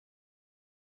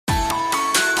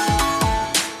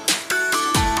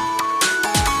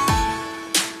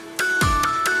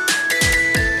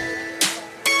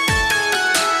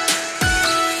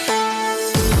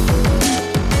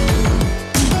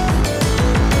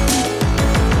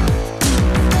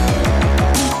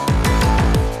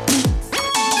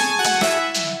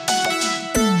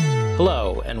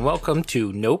welcome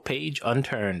to No Page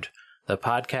Unturned, the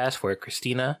podcast where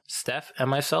Christina, Steph, and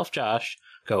myself, Josh,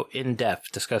 go in-depth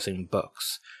discussing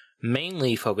books,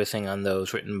 mainly focusing on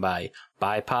those written by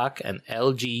BIPOC and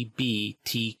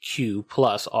LGBTQ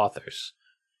plus authors.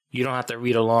 You don't have to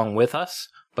read along with us,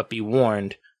 but be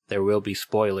warned, there will be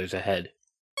spoilers ahead.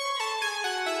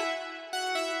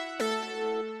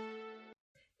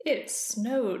 It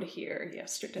snowed here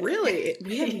yesterday. Really?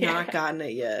 We have not gotten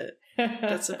it yet.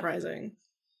 That's surprising.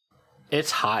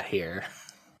 It's hot here.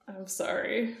 I'm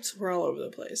sorry. So we're all over the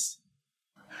place.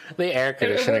 The air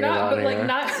conditioning is on but here.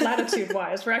 not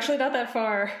latitude-wise. We're actually not that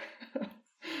far.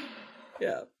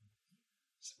 Yeah.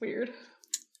 It's weird.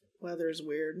 Weather is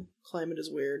weird. Climate is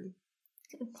weird.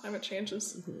 Climate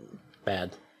changes. Mm-hmm.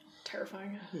 Bad.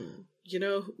 Terrifying. Mm-hmm. You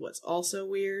know what's also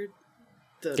weird?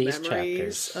 These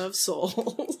memories chapters of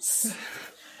souls.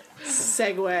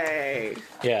 Segue.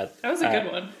 Yeah. That was a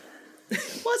good one.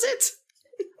 Was it?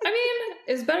 I mean,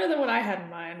 it's better than what I had in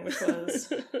mind, which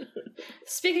was,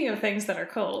 speaking of things that are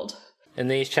cold. In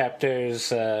these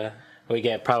chapters, we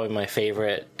get probably my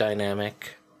favorite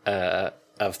dynamic of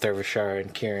Thurvashar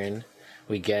and Kieran.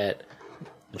 We get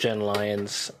Jen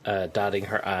Lyons dotting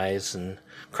her I's and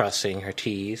crossing her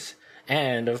T's.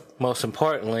 And, most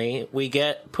importantly, we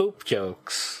get poop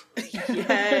jokes.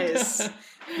 Yes.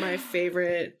 My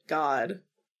favorite God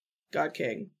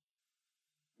King.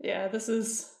 Yeah,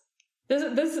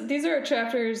 these are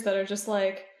chapters that are just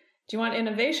like, do you want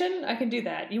innovation? I can do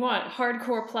that. You want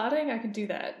hardcore plotting? I can do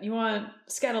that. You want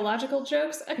scatological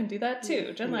jokes? I can do that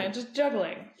too. Jen Lyon just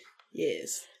juggling.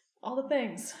 Yes. All the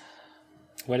things.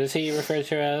 What does he refer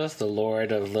to as? The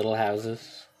Lord of Little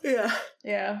Houses? Yeah.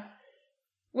 Yeah.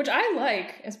 Which I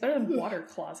like. It's better than water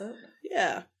closet.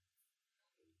 Yeah.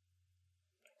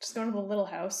 Just go to the little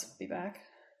house. Be back.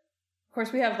 Of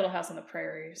course, we have Little House on the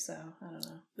Prairie, so I don't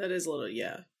know. That is a little,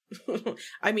 yeah.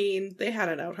 I mean, they had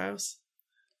an outhouse.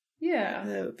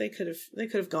 Yeah. They could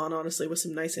have gone, honestly, with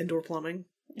some nice indoor plumbing.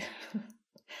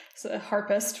 So a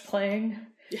harpist playing.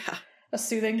 Yeah. A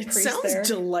soothing It priest sounds there.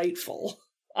 delightful.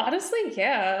 Honestly,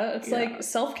 yeah. It's like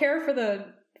self-care for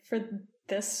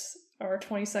this, our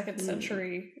 22nd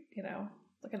century,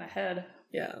 looking ahead.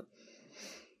 Yeah.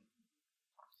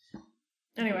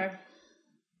 Anyway.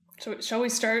 So shall we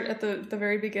start at the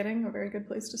very beginning? A very good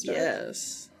place to start.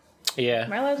 Yes. Yeah.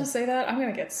 Am I allowed to say that? I'm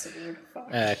going to get sued.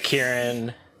 Fuck.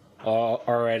 Kieran,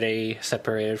 already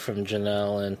separated from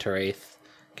Janelle and Teraith,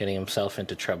 getting himself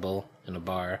into trouble in a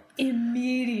bar.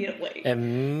 Immediately.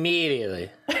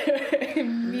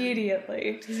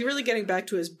 He's really getting back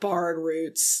to his bard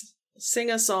roots. Sing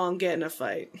a song, get in a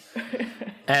fight.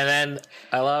 And then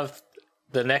I love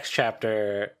the next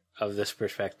chapter of this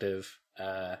perspective.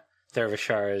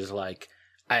 Thurvashar is like,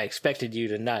 I expected you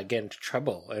to not get into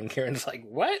trouble. And Kieran's like,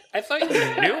 what? I thought you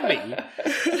knew me.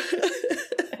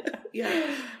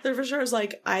 Yeah. Thurvashar's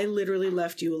like, I literally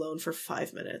left you alone for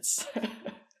 5 minutes.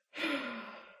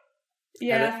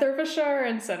 Yeah, Thurvashar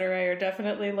and Senaray are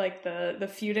definitely like the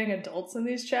feuding adults in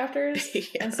these chapters. Yeah.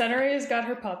 And Senaray's got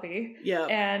her puppy. Yeah.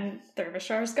 And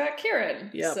Thurvashar's got Kieran.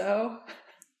 Yeah. So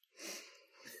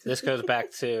this goes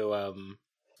back to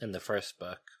in the first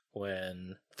book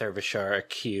when Thurvashar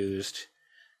accused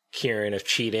Kieran of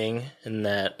cheating in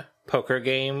that poker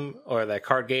game or that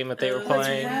card game that they were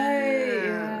playing. Right.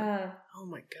 Yeah. Oh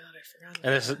my god, I forgot.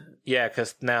 And this is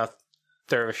because now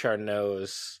Thurvashar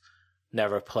knows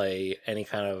never play any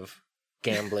kind of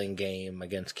gambling game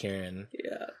against Kieran.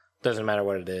 Yeah. Doesn't matter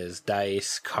what it is.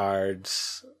 Dice,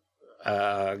 cards,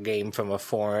 game from a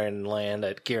foreign land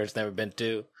that Kieran's never been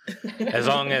to. As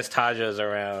long as Taja's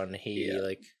around, he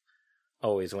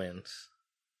always wins.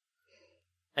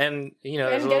 And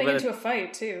there's and getting into a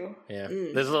fight too. Yeah.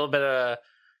 There's a little bit of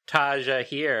Taja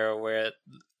here where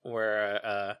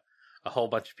a whole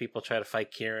bunch of people try to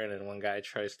fight Kieran and one guy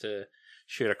tries to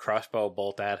shoot a crossbow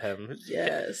bolt at him.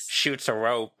 Yes. Shoots a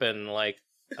rope and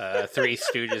Three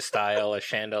Stooges style, a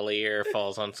chandelier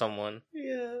falls on someone.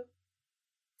 Yeah.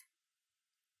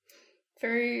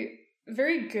 Very,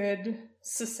 very good,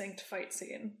 succinct fight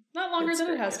scene. Not longer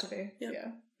than it has to be. Yep.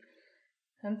 Yeah.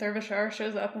 And Thurvashar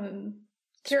shows up and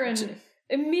Kieran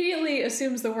immediately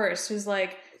assumes the worst. He's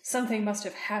like, something must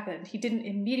have happened. He didn't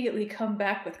immediately come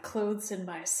back with clothes in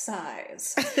my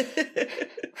size.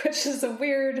 Which is a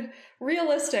weird,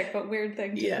 realistic, but weird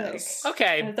thing to think.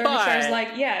 Okay, and Thurvashar's like,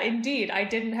 yeah, indeed, I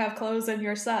didn't have clothes in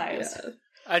your size.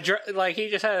 Yeah.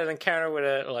 He just had an encounter with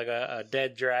a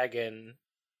dead dragon.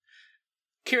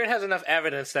 Kieran has enough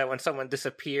evidence that when someone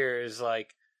disappears,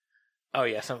 oh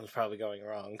yeah, something's probably going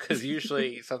wrong. Because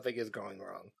usually something is going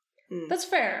wrong. That's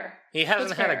fair. He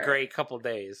hasn't had a great couple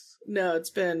days. No, it's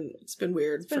been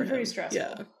weird. It's been pretty stressful.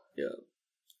 Yeah.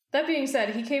 That being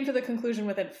said, he came to the conclusion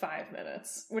within 5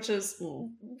 minutes, which is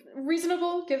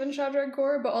reasonable given Shadrag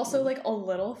Gore, but also like a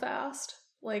little fast.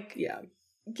 Like,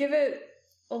 give it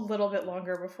a little bit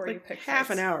longer before you pick half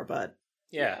an hour, bud.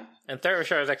 Yeah. And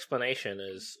Theravashar's explanation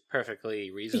is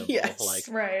perfectly reasonable. Yes. Like,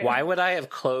 why would I have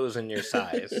clothes in your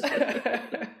size?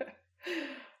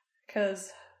 Because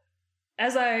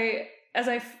as I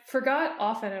forgot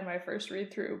often in my first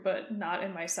read through, but not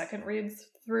in my second read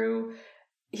through,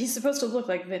 he's supposed to look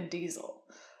like Vin Diesel.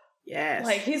 Yes.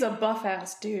 Like, he's a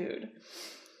buff-ass dude.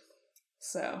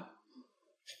 So.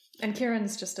 And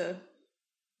Kieran's just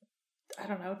I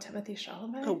don't know, Timothy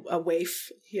Chalamet? A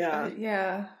waif. Yeah.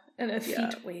 Yeah. An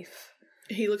effete waif.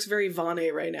 He looks very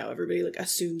Vonne right now. Everybody, like,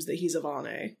 assumes that he's a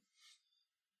Vonne.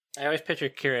 I always picture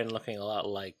Kieran looking a lot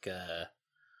like a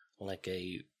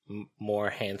more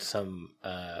handsome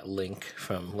Link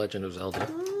from Legend of Zelda.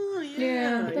 Oh,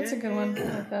 yeah, that's a good one. I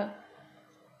like that.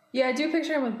 Yeah, I do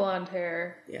picture him with blonde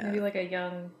hair. Yeah. Maybe like a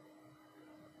young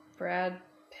Brad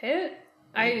Pitt.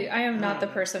 I am not the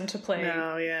person to play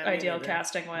ideal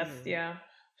casting with. Yeah.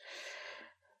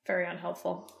 Very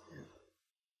unhelpful.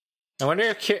 I wonder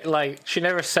if, she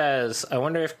never says, I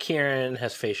wonder if Kieran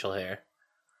has facial hair.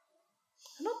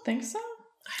 I don't think so.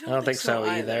 I don't think so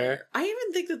either. I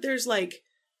even think that there's, like,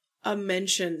 a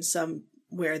mention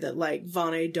somewhere that, like,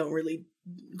 Vonne don't really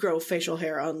grow facial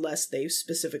hair unless they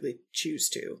specifically choose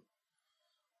to.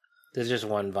 There's just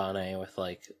one Vonne with,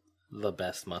 like, the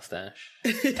best mustache.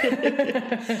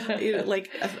 Like,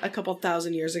 a couple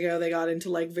thousand years ago, they got into,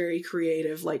 like, very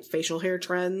creative, like, facial hair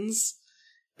trends.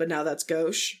 But now that's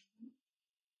gauche.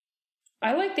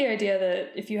 I like the idea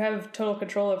that if you have total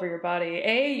control over your body,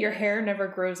 your hair never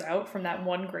grows out from that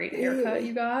one great haircut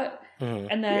you got. Mm-hmm.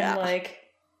 And then, like,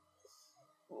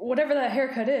 whatever that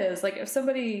haircut is, like, if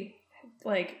somebody,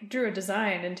 like, drew a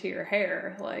design into your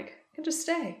hair, like, it can just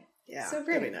stay. Yeah, so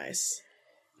great. That'd be nice.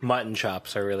 Mutton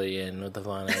chops are really in with the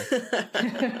Vonne.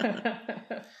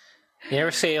 You ever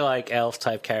see, like,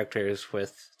 elf-type characters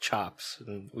with chops?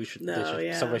 And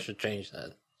somebody should change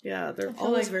that. Yeah, they're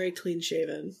always very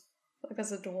clean-shaven. Like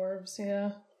as the dwarves,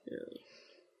 yeah.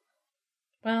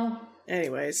 Well.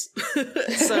 Anyways.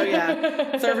 So,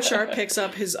 yeah. Theravashar picks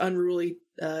up his unruly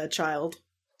child.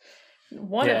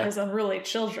 One of his unruly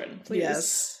children, please.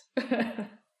 Yes.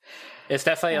 It's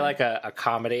definitely like a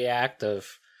comedy act of,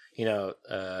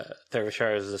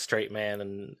 Theravashar is the straight man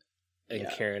and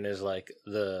Kieran is like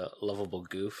the lovable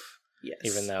goof. Yes.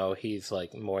 Even though he's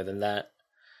like more than that.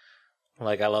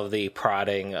 Like, I love the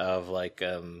prodding of like,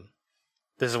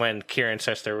 this is when Kieran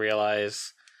starts to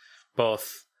realize,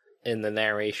 both in the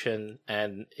narration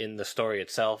and in the story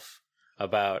itself,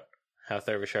 about how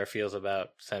Theravashar feels about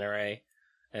Senare,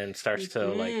 and starts to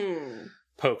like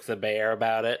poke the bear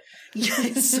about it. Yeah,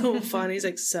 it's so funny. He's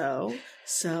like, so,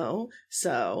 Senare?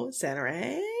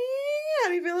 How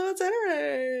do you feel about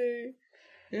Senare?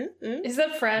 Is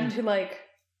that friend who like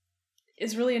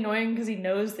is really annoying because he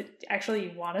knows that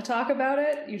actually you want to talk about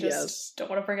it, you just don't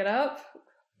want to bring it up?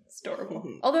 It's adorable.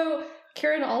 Mm-hmm. Although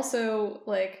Kieran also,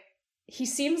 like, he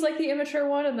seems like the immature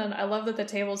one, and then I love that the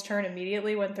tables turn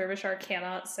immediately when Theravashar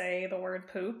cannot say the word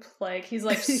poop. Like, he's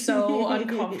like so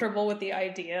uncomfortable with the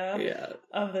idea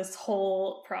of this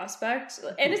whole prospect,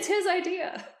 and it's his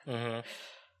idea.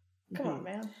 Mm-hmm. Come on,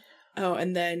 man. Oh,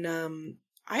 and then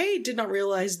I did not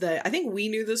realize that, I think we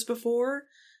knew this before,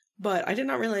 but I did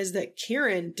not realize that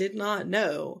Kieran did not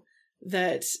know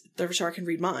that Theravashar can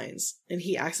read minds, and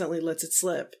he accidentally lets it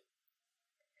slip.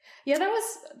 Yeah, that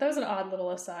was an odd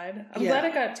little aside. I'm glad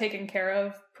it got taken care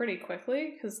of pretty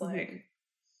quickly, because, like,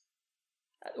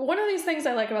 one of these things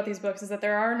I like about these books is that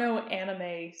there are no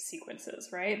anime sequences,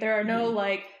 right? There are no,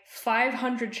 like,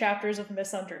 500 chapters of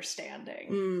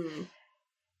misunderstanding.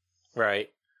 Right.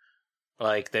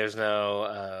 Like, there's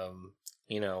no,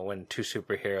 when two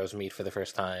superheroes meet for the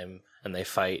first time and they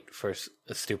fight for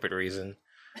a stupid reason.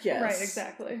 Yes. Right,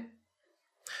 exactly.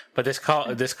 But this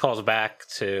calls back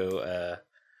to,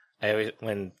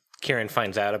 when Kieran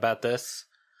finds out about this,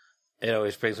 it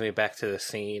always brings me back to the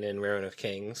scene in Ruin of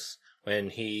Kings when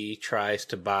he tries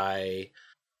to buy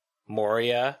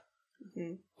Moria.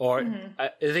 Mm-hmm. Or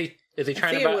is he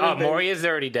trying to buy... Moria's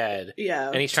already dead. Yeah.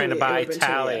 And he's trying to buy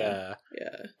Talia.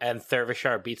 Yeah. And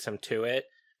Theravashar beats him to it.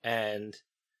 And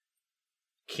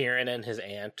Kieran and his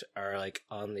aunt are, like,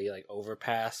 on the, like,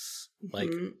 overpass, like,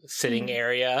 sitting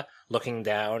area, looking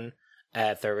down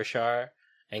at Theravashar.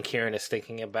 And Kieran is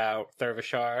thinking about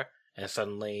Theravashar, and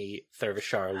suddenly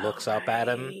Theravashar looks up at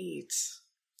him.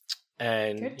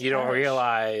 And you don't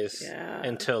realize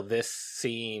until this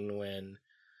scene when,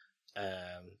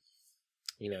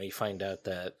 you find out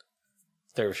that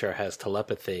Theravashar has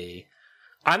telepathy,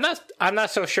 I'm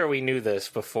not so sure we knew this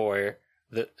before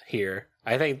here.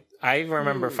 I think I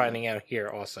remember finding out here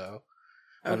also.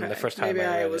 Okay. The first time maybe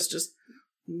I was just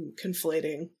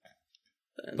conflating.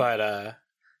 Then. But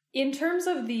in terms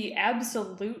of the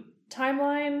absolute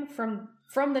timeline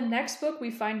from the next book,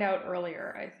 we find out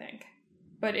earlier, I think.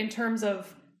 But in terms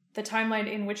of the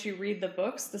timeline in which you read the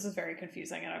books, this is very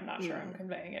confusing, and I'm not sure I'm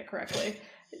conveying it correctly.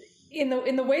 In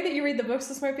the way that you read the books,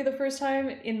 this might be the first time.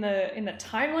 In the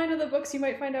timeline of the books, you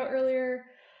might find out earlier.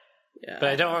 Yeah. But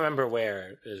I don't remember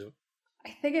where. I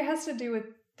think it has to do with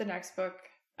the next book.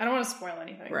 I don't want to spoil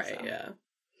anything. Right, yeah.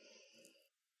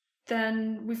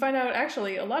 Then we find out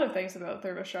actually a lot of things about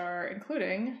Thurvashar,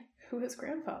 including who his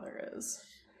grandfather is.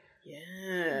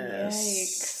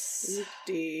 Yes.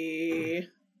 Yikes.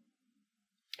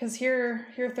 Because here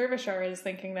Thurvashar is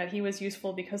thinking that he was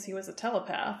useful because he was a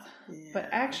telepath. Yeah. But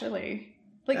actually,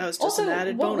 like, that was just also, an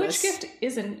added bonus. Which gift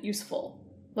isn't useful?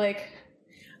 Like,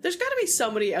 there's got to be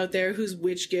somebody out there whose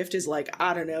witch gift is, like,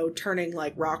 I don't know, turning,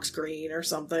 like, rocks green or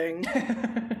something.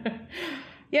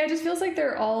 Yeah, it just feels like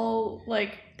they're all,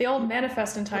 like, they all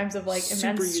manifest in times of, like,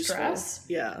 immense stress.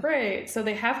 Yeah. Right, so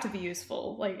they have to be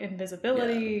useful. Like,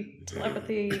 invisibility,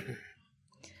 telepathy.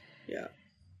 Yeah.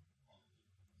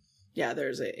 Yeah,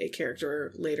 there's a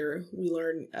character later we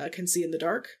learn can see in the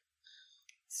dark.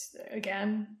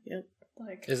 Again. Yep.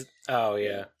 Like.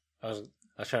 Yeah. I was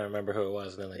trying to remember who it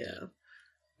was, and then did.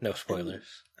 No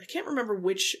spoilers. And I can't remember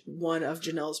which one of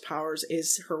Janelle's powers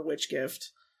is her witch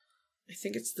gift. I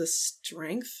think it's the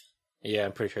strength. Yeah,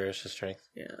 I'm pretty sure it's the strength.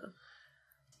 Yeah.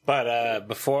 But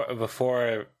before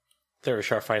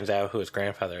Thurvashar finds out who his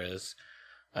grandfather is,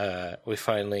 we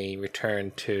finally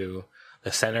return to the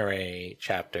Senaray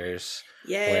chapters.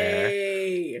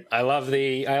 Yay! I love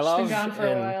been gone for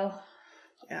a while.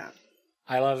 Yeah.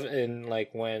 I love in, like,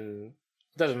 when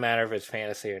it doesn't matter if it's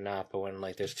fantasy or not, but when,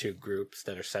 like, there's two groups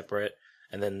that are separate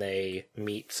and then they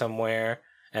meet somewhere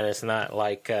and it's not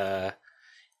like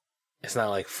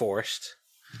forced.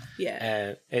 Yeah.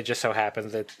 And it just so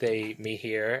happens that they meet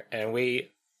here, and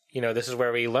this is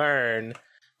where we learn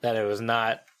that it was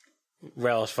not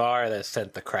Relisvar that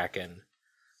sent the Kraken.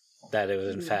 That it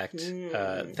was, in fact,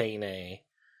 Thane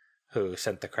who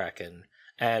sent the Kraken.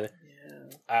 And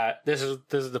this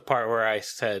is the part where I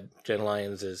said Jen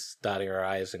Lyons is dotting her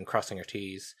I's and crossing her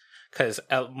T's. Because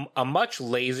a much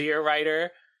lazier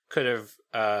writer could have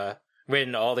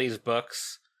written all these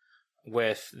books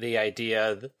with the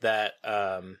idea that,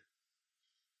 Thurvashar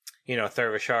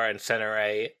and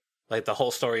Senaray, like, the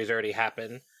whole story's already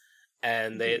happened,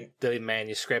 and the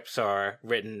manuscripts are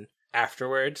written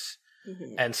afterwards.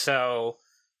 Mm-hmm. And so,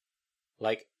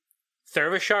 like,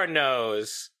 Thurvashar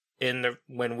knows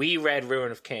when we read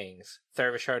Ruin of Kings,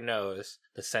 Thurvashar knows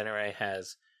that Senaray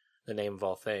has the name of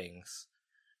all things.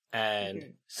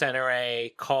 And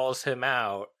Senaray calls him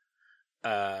out,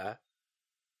 why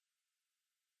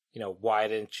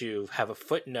didn't you have a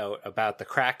footnote about the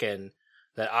Kraken,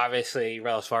 that obviously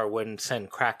Relisvar wouldn't send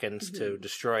Krakens to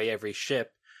destroy every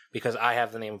ship because I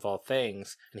have the name of all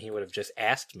things, and he would have just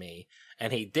asked me.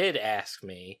 And he did ask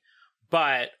me,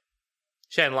 but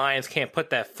Jen Lyons can't put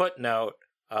that footnote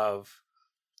of,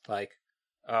 like,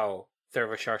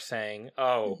 Thurvashar saying,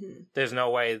 there's no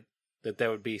way that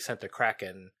there would be sent to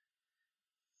Kraken,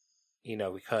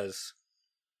 because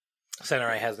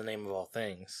Senaray has the name of all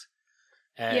things.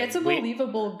 And it's a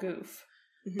believable goof.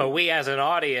 But we as an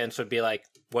audience would be like,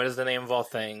 what is the name of all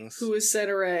things? Who is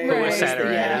Senaray? Who is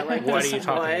Senaray? Yeah, like, what are you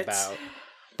talking about?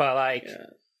 But, like,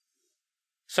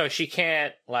 so she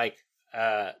can't, like,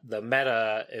 the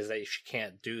meta is that she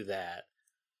can't do that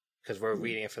because we're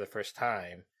reading it for the first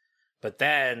time. But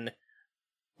then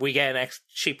we get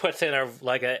she puts in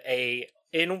a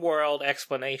in-world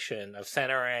explanation of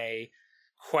Senaray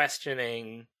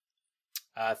questioning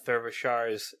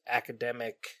Thurvashar's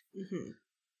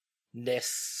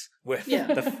academic-ness with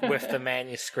the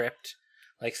manuscript,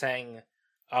 like saying,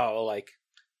 like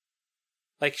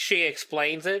she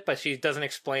explains it, but she doesn't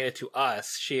explain it to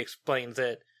us. She explains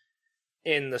it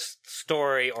in the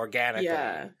story organically.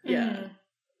 Yeah.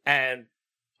 And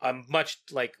a much,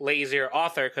 like, lazier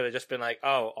author could have just been like,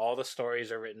 all the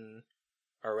stories are written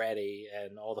already,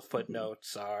 and all the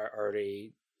footnotes are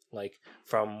already, like,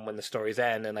 from when the stories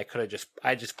end, and I could have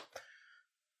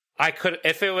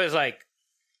if it was, like,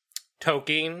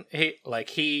 Tolkien,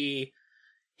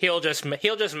 he'll just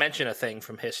mention a thing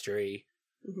from history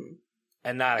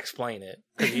and not explain it,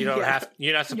 because you don't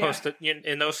you're not supposed to,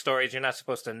 in those stories, you're not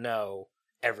supposed to know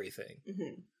everything.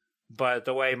 But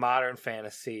the way modern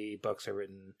fantasy books are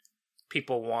written,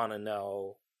 people want to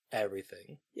know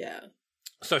everything. Yeah.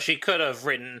 So she could have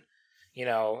written,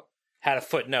 had a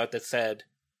footnote that said,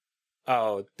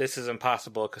 oh, this is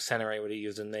impossible because Senaray would have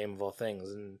used the name of all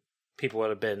things and people would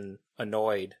have been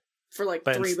annoyed. For like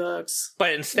 3 books.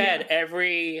 But instead,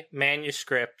 every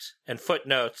manuscript and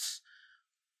footnotes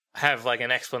have like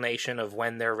an explanation of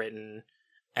when they're written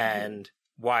and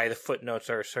why the footnotes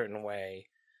are a certain way.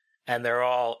 And they're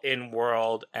all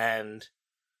in-world and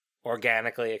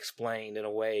organically explained in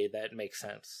a way that makes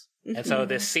sense. And so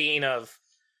this scene of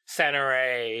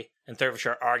Senaray and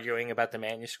Thurvishar arguing about the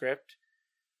manuscript,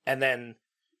 and then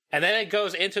it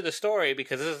goes into the story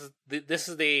because this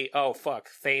is the oh fuck,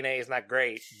 Thane is not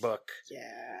great book.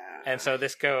 Yeah. And so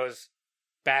this goes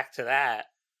back to that.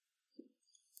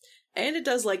 And it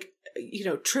does like, you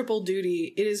know, triple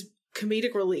duty. It is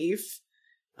comedic relief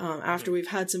after we've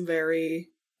had some very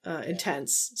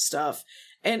intense stuff.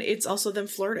 And it's also them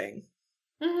flirting.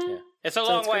 Yeah. It's a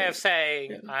long way of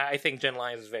saying I think Jen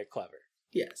Lyons is very clever.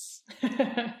 Yes.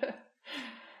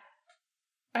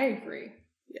 I agree.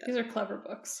 Yeah. These are clever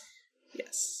books.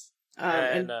 Yes. Go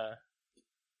ahead.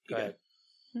 Okay.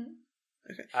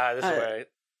 This is where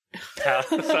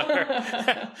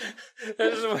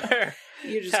this is where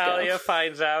Talia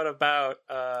finds out about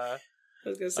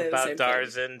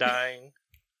Darzin dying,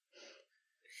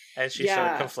 and she's sort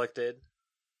of conflicted.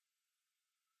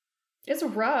 It's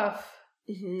rough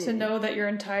to know that your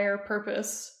entire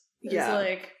purpose is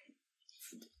like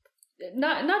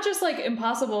not just like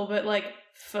impossible, but like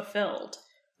fulfilled.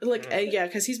 Like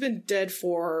because he's been dead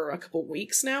for a couple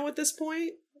weeks now at this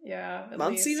point. Yeah,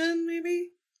 months even maybe.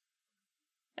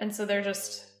 And so they're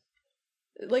just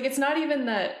like, it's not even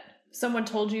that someone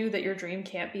told you that your dream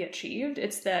can't be achieved.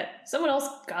 It's that someone else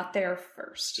got there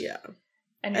first. Yeah.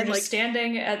 And you're just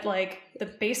standing at like the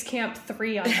base camp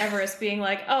 3 on Everest being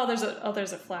like, there's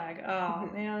a flag. Oh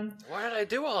man. Why did I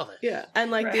do all this? Yeah.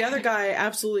 And like the other guy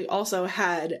absolutely also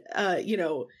had,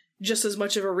 just as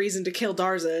much of a reason to kill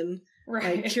Darzin.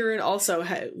 Right. Like Kieran also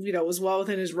had, was well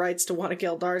within his rights to want to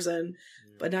kill Darzin.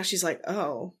 But now she's like,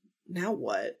 oh, now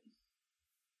what?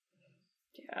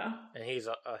 Yeah. And he's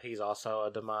also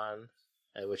a demon,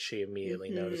 which she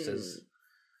immediately notices.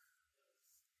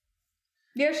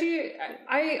 Yeah,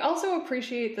 I also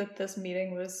appreciate that this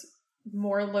meeting was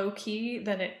more low-key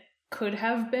than it could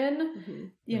have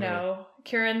been. You know,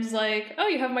 Kieran's like, oh,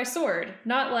 you have my sword.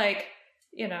 Not like,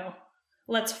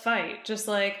 let's fight. Just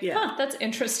like, that's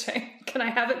interesting. Can I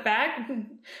have it back?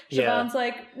 Siobhan's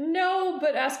like, no,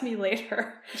 but ask me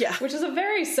later. Yeah. Which is a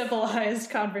very civilized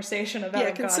conversation about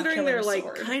a considering they're like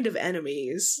sword. kind of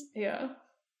enemies. Yeah.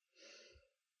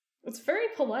 It's very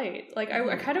polite. Like,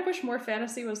 I kind of wish more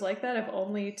fantasy was like that, if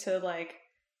only to, like,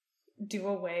 do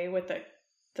away with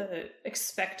the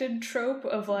expected trope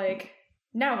of, like,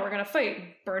 now we're gonna fight and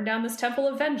burn down this temple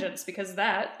of vengeance, because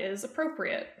that is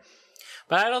appropriate.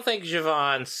 But I don't think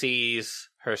Siobhan sees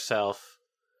herself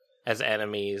as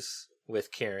enemies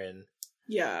with Kieran.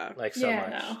 Yeah. Like, so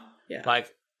much. No. Yeah. Like,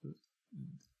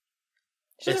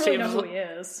 she doesn't really know who he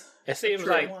is. It seems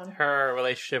like her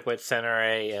relationship with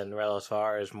Senaray and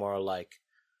Relisvar is more like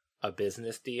a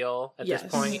business deal at this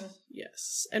point.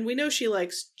 Yes. And we know she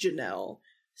likes Janelle.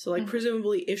 So, like,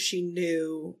 presumably if she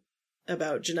knew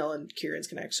about Janelle and Kieran's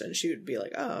connection, she would be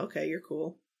like, oh, okay, you're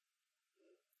cool.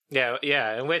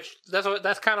 Yeah, in which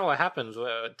that's kind of what happens.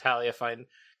 Talia kind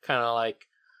of like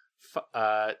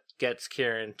gets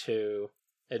Kieran to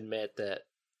admit that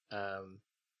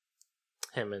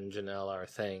him and Janelle are a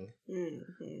thing.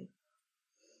 Mm-hmm.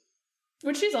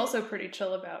 Which she's also pretty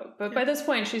chill about. But by this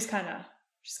point, she's kind of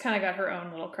got her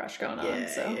own little crush going on.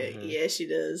 So yeah, she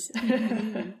does.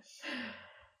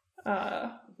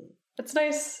 It's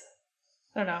nice.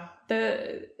 I don't know.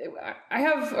 I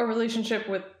have a relationship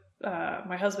with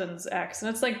my husband's ex, and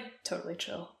it's like totally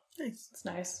chill. Nice. It's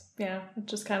nice. Yeah.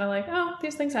 It's just kind of like, oh,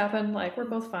 these things happen. Like, we're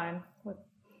both fine with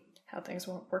how things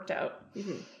worked out.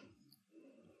 Mm-hmm.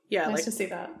 Yeah, nice to see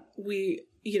that. We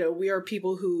are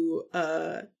people who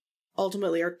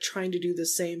ultimately are trying to do the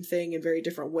same thing in very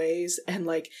different ways. And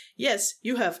like, yes,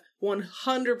 you have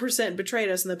 100% betrayed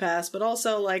us in the past, but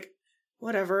also like,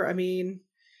 whatever. I mean,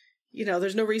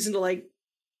 there's no reason to like,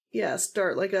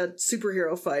 start like a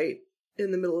superhero fight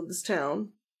in the middle of this town.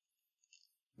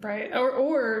 Right.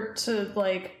 Or to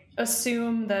like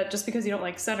assume that just because you don't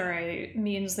like Senaray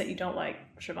means that you don't like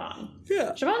Siobhan.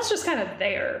 Yeah. Siobhan's just kind of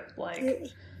there. Like,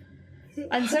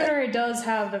 and Senaray does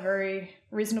have the very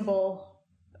reasonable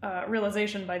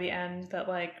realization by the end that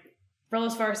like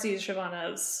Relisvar sees Siobhan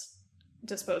as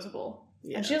disposable.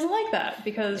 Yeah. And she doesn't like that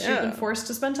because she's been forced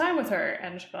to spend time with her,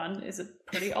 and Siobhan is a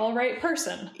pretty alright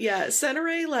person. Yeah,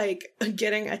 Senaray, like,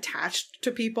 getting attached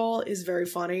to people is very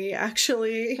funny,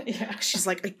 actually. Yeah. She's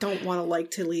like, I don't want to like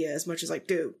Talia as much as I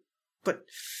do. but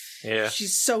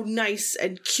she's so nice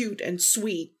and cute and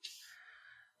sweet.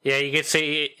 Yeah, you can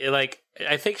see, like,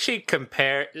 I think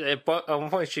at one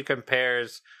point she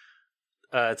compares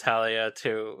Talia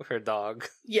to her dog.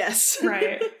 Yes.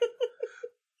 Right.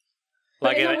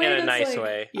 Like, in a nice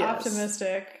way.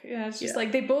 Optimistic. Yeah, it's just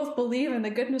like, they both believe in the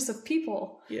goodness of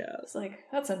people. Yeah. It's like,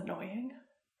 that's annoying.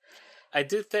 I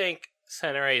do think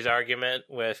Senrai's argument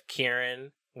with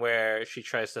Kieran, where she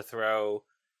tries to throw,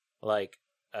 like,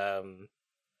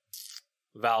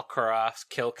 Valkarov's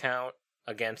kill count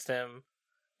against him,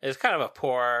 is kind of a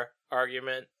poor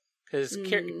argument. Because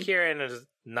Kieran is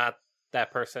not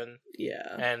that person.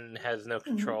 Yeah. And has no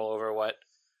control over what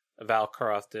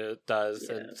Valkarov does.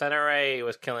 Yeah. And Senrai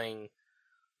was killing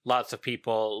lots of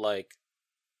people, like,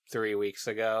 3 weeks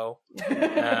ago.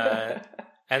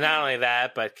 And not only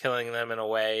that, but killing them in a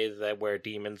way where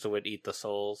demons would eat the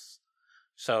souls.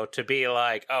 So to be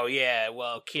like, oh yeah,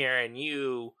 well, Kieran,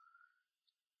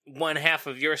 one half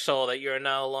of your soul that you're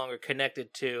no longer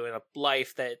connected to in a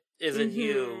life that isn't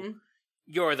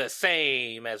you're the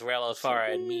same as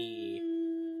Relosfara and me.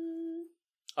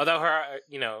 Although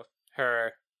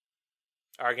her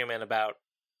argument about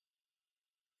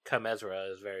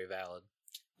Kamezra is very valid.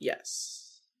 Yes.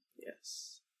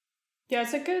 Yeah,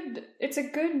 it's a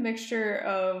good mixture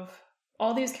of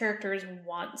all these characters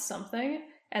want something,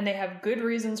 and they have good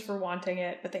reasons for wanting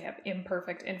it, but they have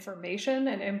imperfect information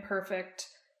and imperfect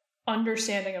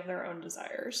understanding of their own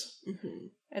desires. Mm-hmm.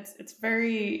 It's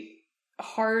very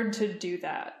hard to do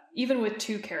that, even with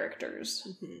two characters.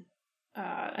 Mm-hmm.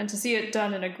 And to see it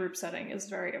done in a group setting is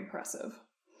very impressive.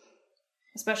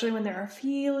 Especially when there are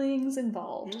feelings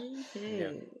involved. Mm-hmm.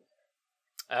 Yeah.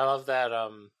 I love that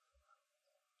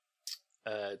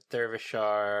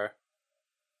Dervishar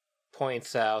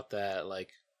points out that, like,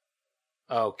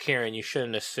 oh, Kieran, you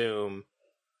shouldn't assume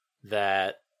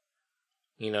that,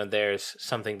 there's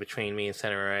something between me and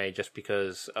Senrai just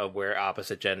because of we're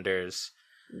opposite genders.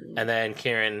 And then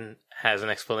Kieran has an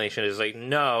explanation. It's like,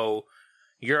 no,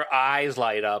 your eyes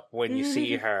light up when you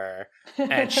see her,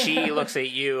 and she looks at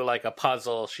you like a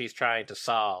puzzle she's trying to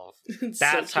solve.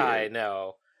 That's how I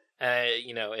know.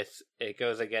 It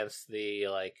goes against the,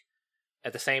 like,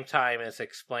 at the same time it's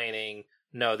explaining,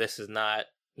 no, this is not,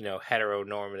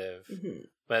 heteronormative. Mm-hmm.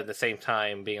 But at the same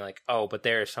time being like, oh, but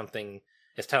there's something,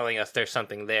 it's telling us there's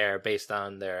something there based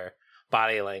on their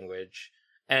body language.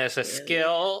 And it's a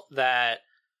skill that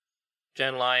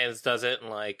Jen Lyons doesn't,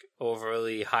 like,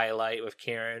 overly highlight with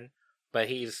Kieran, but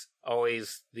he's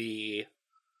always the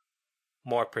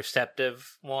more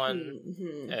perceptive one.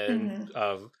 Mm-hmm. And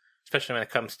especially when it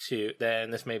comes to,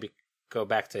 then this maybe go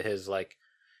back to his, like,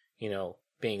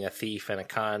 being a thief and a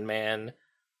con man,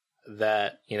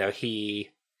 that,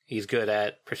 he's good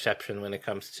at perception when it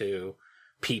comes to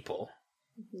people.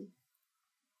 Mm-hmm.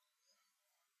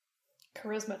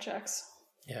 Charisma checks.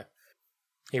 Yeah.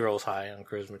 He rolls high on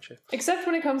charisma checks. Except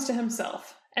when it comes to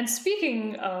himself. And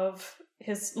speaking of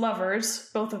his lovers,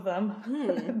 both of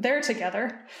them, they're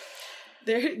together.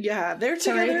 They're together.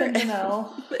 Therese and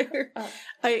Janelle.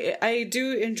 I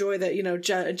do enjoy that,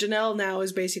 Janelle now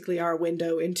is basically our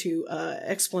window into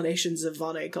explanations of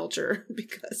Vane culture,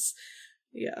 because,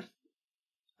 she's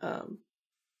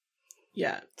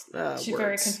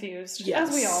very confused. Yes.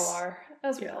 As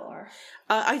we all are.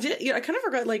 I kind of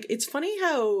forgot, like, it's funny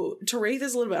how Terath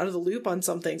is a little bit out of the loop on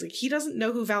some things. Like, he doesn't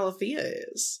know who Valencia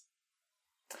is.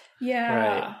 Yeah.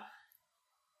 Right.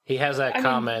 He has that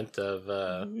comment of,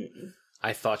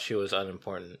 I thought she was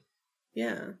unimportant.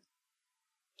 Yeah.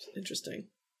 Interesting.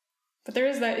 But there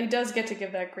is that, he does get to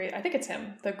give that great, I think it's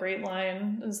him, the great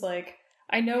line is like,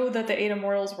 I know that the 8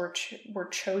 Immortals were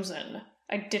chosen.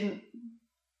 I didn't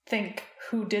think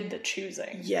who did the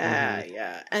choosing.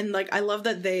 Yeah. And, like, I love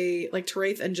that they, like,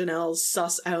 Terath and Janelle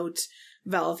suss out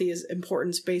Valethia's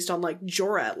importance based on, like,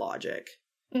 Jorat logic.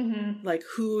 Mm-hmm. Like,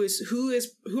 who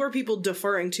are people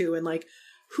deferring to, and, like,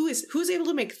 who's able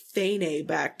to make Thane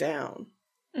back down?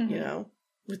 Mm-hmm.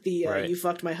 With the you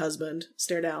fucked my husband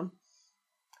stare down.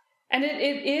 And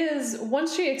it is,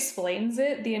 once she explains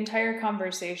it, the entire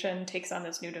conversation takes on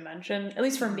this new dimension, at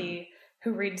least for me,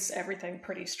 who reads everything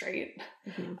pretty straight.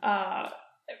 Mm-hmm.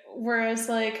 Whereas,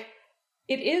 like,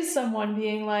 it is someone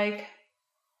being like,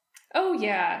 oh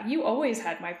yeah, you always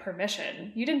had my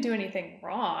permission. You didn't do anything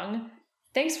wrong.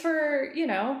 Thanks for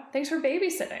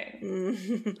babysitting.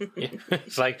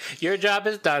 It's like, your job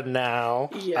is done now.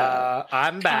 Yeah.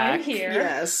 I'm back. I'm here.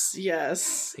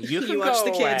 Yes. You can watch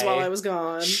the kids away. While I was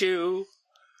gone. Shoo.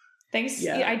 Thanks.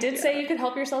 Yeah, I did say you could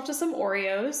help yourself to some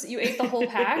Oreos. You ate the whole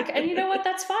pack, and you know what?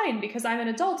 That's fine, because I'm an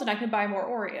adult and I can buy more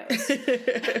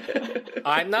Oreos.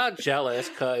 I'm not jealous,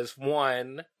 because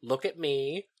 1, look at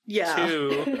me. Yeah.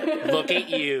 2, look at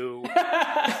you.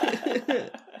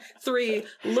 3,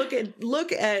 look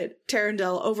at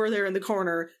Tarandel over there in the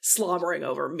corner slobbering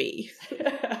over me.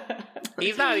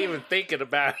 He's not even thinking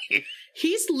about you.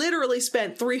 He's literally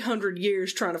spent 300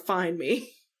 years trying to find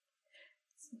me.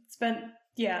 Spent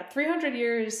 300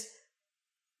 years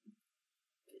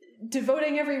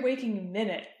devoting every waking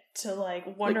minute to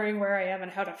like wondering where I am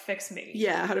and how to fix me.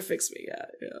 Yeah, how to fix me.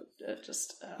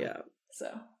 Yeah.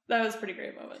 So that was a pretty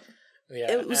great moment.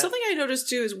 Yeah, it was something I noticed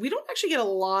too is we don't actually get a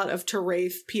lot of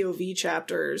Teraith POV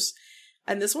chapters,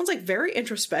 and this one's like very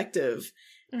introspective,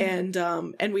 and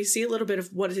we see a little bit of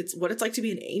what it's like to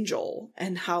be an angel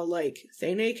and how like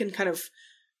Thane can kind of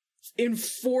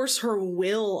enforce her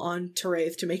will on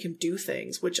Teraith to make him do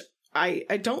things, which I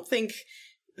don't think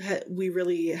we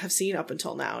really have seen up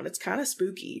until now, and it's kind of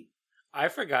spooky. I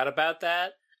forgot about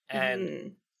that,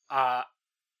 and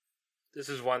this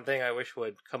is one thing I wish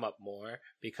would come up more,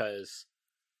 because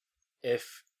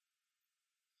if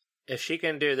she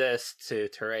can do this to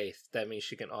Teraith, that means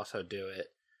she can also do it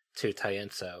to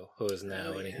Tyenso, who is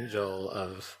now an angel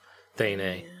of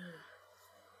Thane.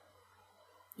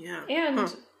 Yeah.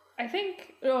 And I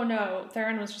think,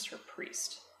 Theron was just her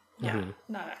priest. Yeah.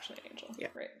 Not actually an angel. Yeah.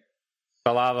 Right.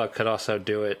 Balava could also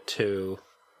do it to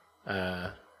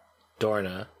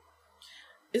Dorna.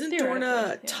 Isn't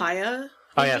Dorna Taya?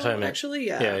 Oh, yeah, that's what I meant. Actually,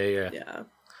 yeah. Yeah.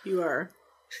 You are.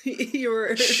 You're.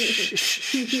 We'll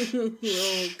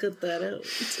cut that out.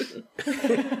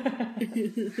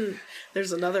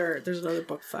 There's another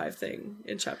book 5 thing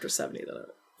in chapter 70 that I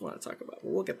want to talk about.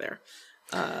 We'll get there.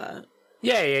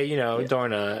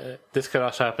 Dorna. This could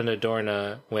also happen to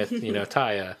Dorna with,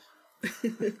 Taya.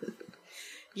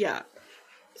 Yeah.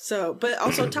 So, but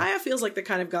also Taya feels like the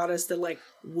kind of goddess that, like,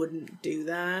 wouldn't do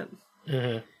that.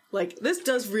 Mm-hmm. Like, this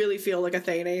does really feel like a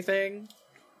Thane thing.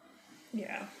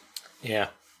 Yeah. Yeah.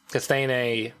 Because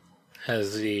Thane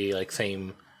has the, like,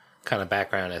 same kind of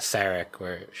background as Sarek,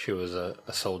 where she was a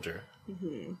soldier.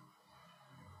 Mm-hmm.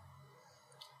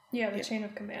 Yeah, the chain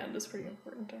of command is pretty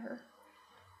important to her.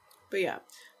 But yeah.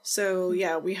 So,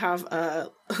 yeah, we have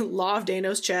Law of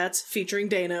Danos chats featuring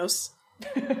Danos.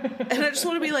 And I just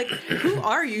want to be like, who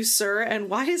are you, sir? And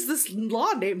why is this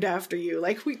law named after you?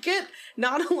 Like, we get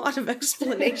not a lot of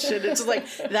explanation. It's like,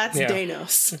 that's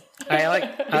Danos. I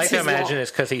like to imagine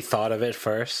it's because he thought of it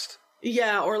first.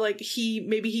 Yeah, or like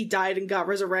maybe he died and got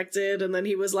resurrected, and then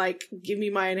he was like, give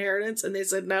me my inheritance, and they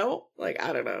said no. Like,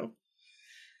 I don't know.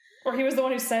 Or he was the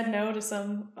one who said no to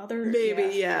some other...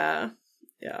 Maybe, yeah.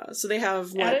 So they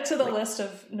have... Add it to the list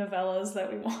of novellas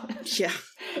that we want. Yeah.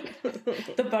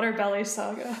 The Butterbelly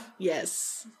Saga.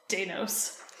 Yes.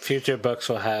 Danos. Future books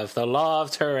will have the Law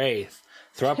of Teraith.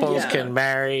 Thruples can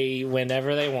marry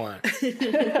whenever they want.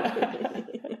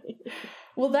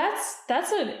 Well,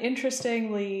 that's an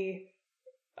interesting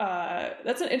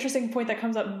point that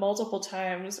comes up multiple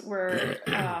times where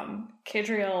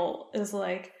Cadriel is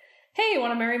like, hey,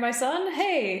 want to marry my son?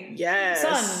 Hey, yes.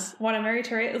 Son, want to marry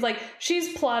Teraith? Like,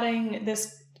 she's plotting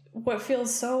this, what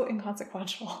feels so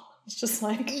inconsequential. It's just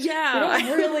like, we don't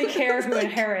really care who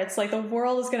inherits. Like, the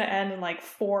world is going to end in like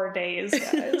 4 days,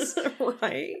 guys.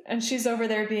 Right. And she's over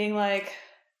there being like,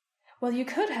 well, you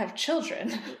could have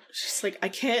children. She's like, I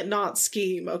can't not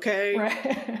scheme, okay? Right.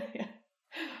 Yeah.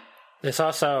 This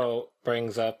also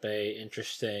brings up a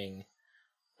interesting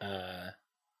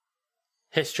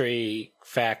history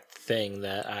fact thing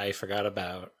that I forgot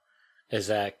about, is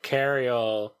that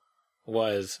Cariel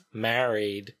was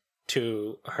married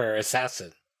to her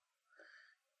assassin.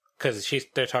 Because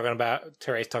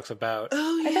Teraith talks about...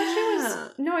 Oh, yeah.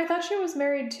 I thought she was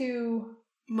married to...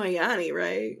 Mayani,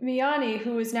 right? Mayani,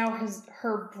 who is now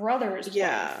her brother's wife.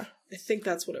 I think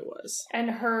that's what it was.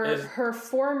 And her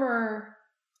former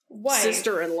wife...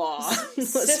 Sister-in-law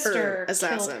was her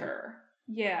assassin. Killed her.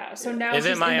 Yeah, so now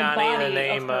Isn't Mayani the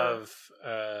name of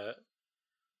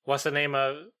what's the name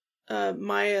of...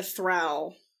 Maya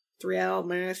Thrall.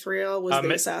 Maya Thrall was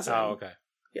the assassin. Oh, okay.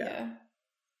 Yeah.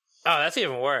 Oh, that's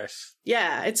even worse.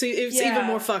 Yeah, it's even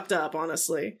more fucked up,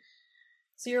 honestly.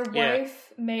 So your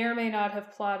wife may or may not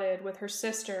have plotted with her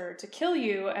sister to kill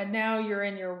you, and now you're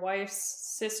in your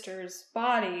wife's sister's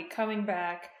body, coming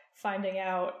back, finding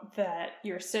out that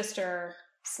your sister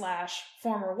 /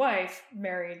 former wife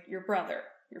married your brother,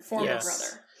 your former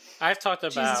brother. I've talked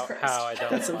about how I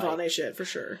don't That's some funny shit, for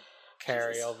sure.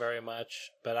 Cariel very much,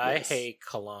 but I hate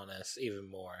Kalanis even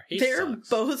more. They're sucks.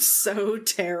 both so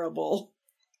terrible.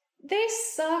 They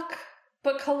suck,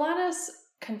 but Kalanis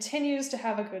continues to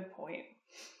have a good point.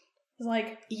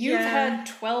 Like, you've had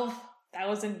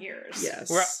 12,000 years. Yes.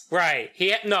 Right.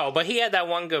 But he had that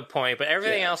one good point, but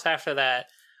everything else after that,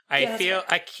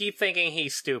 I keep thinking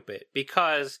he's stupid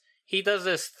because he does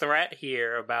this threat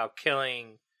here about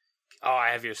killing. Oh, I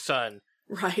have your son,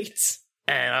 right?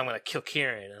 And I'm gonna kill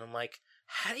Kieran, and I'm like,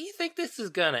 how do you think this is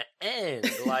gonna end?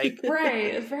 Like, right?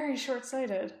 It's very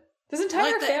short-sighted. This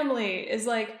entire family is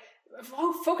like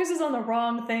focuses on the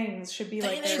wrong things. Should be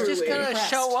like they're just gonna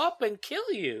show up and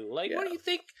kill you. Like, what do you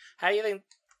think? How do you think?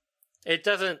 It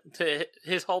doesn't.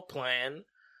 His whole plan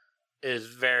is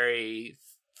very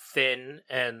thin,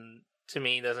 and to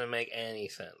me, doesn't make any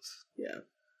sense. Yeah.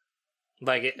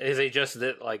 Like, is it just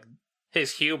that? Like,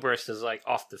 his hubris is like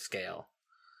off the scale.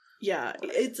 Yeah,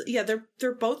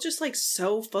 they're both just like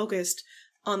so focused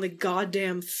on the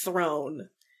goddamn throne,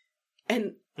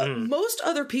 and most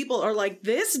other people are like,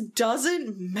 this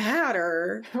doesn't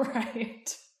matter,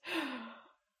 right?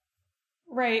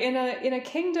 Right, in a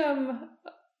kingdom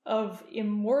of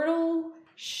immortal,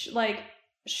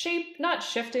 not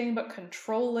shifting but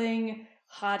controlling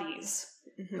hotties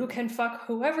who can fuck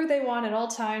whoever they want at all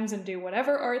times and do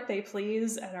whatever art they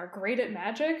please and are great at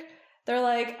magic. They're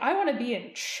like, I want to be in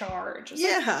charge. It's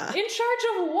like, in charge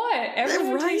of what?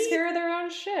 Everyone takes care of their own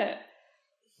shit.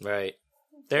 Right.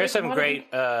 There's some great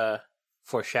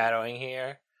foreshadowing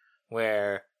here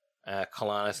where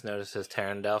Kalanis notices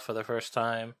Tarandel for the first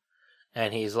time,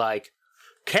 and he's like,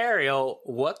 Cariel,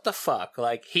 what the fuck?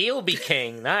 Like, he'll be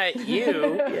king, not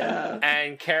you. Yeah.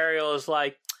 And Cariel is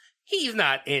like, he's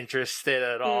not interested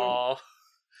at all.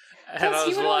 Plus,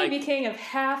 he would only be king of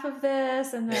half of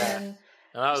this, and then... Yeah.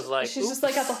 And I was like, she's just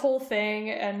like got the whole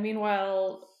thing, and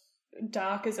meanwhile,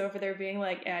 Doc is over there being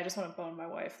like, I just want to bone my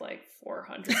wife like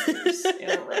 400 years in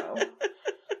a row.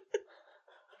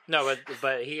 No,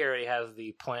 but he already has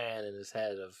the plan in his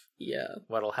head of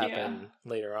what'll happen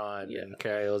later on, and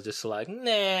Cariel's just like,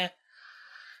 nah,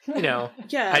 you know.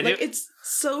 It's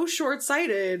so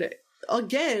short-sighted.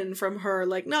 Again, from her,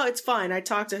 like, no, it's fine. I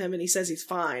talked to him, and he says he's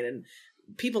fine, and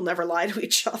people never lie to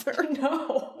each other.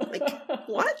 No, like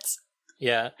what?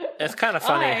 Yeah, it's kind of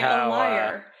funny how a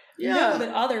liar. Know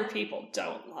that other people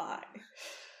don't lie.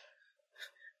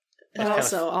 And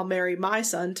also, I'll marry my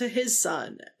son to his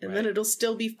son, and then it'll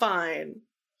still be fine.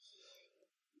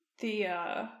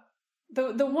 The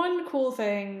one cool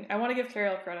thing, I want to give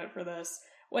Cariel credit for this,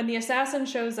 when the assassin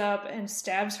shows up and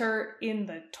stabs her in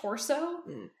the torso,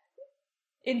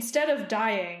 instead of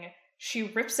dying, she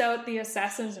rips out the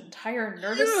assassin's entire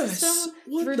nervous system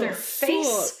through their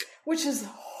face, which is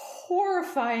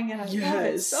horrifying, and I love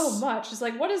it so much. It's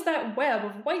like, what is that web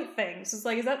of white things? It's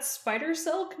like, is that spider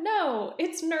silk? No,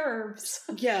 it's nerves.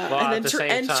 Yeah, well, and at the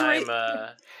same time,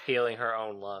 healing her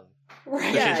own lung.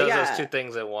 Right. Yeah, she does those two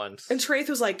things at once. And Traith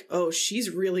was like, "Oh, she's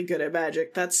really good at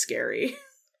magic. That's scary."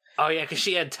 Oh yeah, because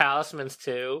she had talismans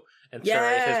too, and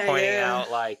Traith is pointing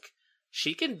out like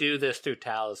she can do this through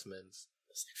talismans.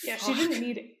 Yeah, she didn't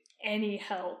need any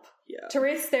help. Yeah,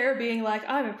 Traith's there being like,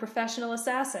 "I'm a professional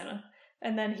assassin."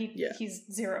 And then he's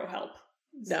zero help.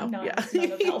 None of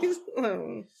help.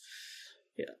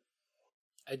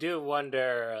 I do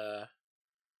wonder,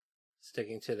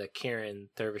 sticking to the Kieran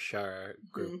Derbyshire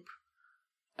group,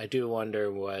 I do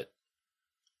wonder what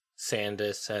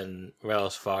Sandis and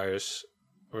Relisvar's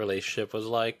relationship was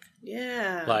like.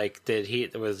 Yeah. Like, did he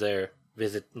visit?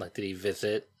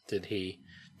 Did he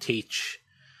teach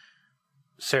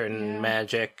certain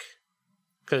magic?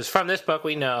 Because from this book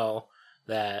we know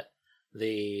that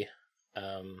the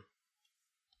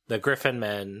Griffin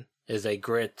Men is a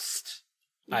Grist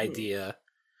idea,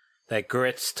 that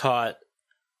Grist taught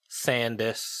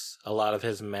Sandis a lot of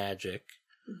his magic,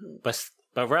 but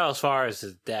Relisvar is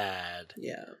his dad.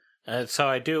 Yeah, and so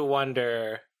I do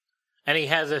wonder, and he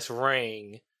has this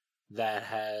ring that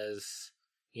has,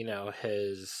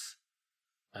 his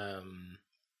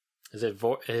is it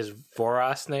his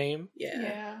Voros name?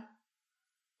 Yeah.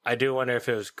 I do wonder if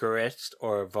it was Grist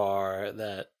or Var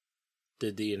that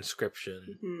did the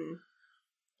inscription.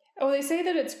 Oh, they say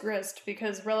that it's Grist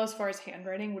because Relisvar's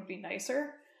handwriting would be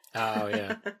nicer. Oh,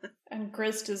 yeah. And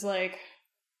Grist is like,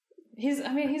 he's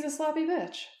a sloppy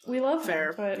bitch. We love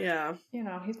him, but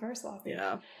he's very sloppy.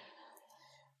 Yeah.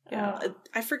 Yeah.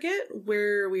 I forget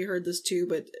where we heard this too,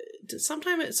 but at some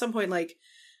point, like,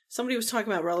 somebody was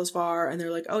talking about Relisvar, and they're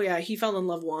like, oh yeah, he fell in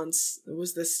love once. It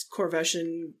was this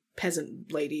Corvetian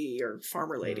peasant lady or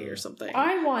farmer lady or something.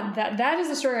 I want that. That is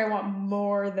a story I want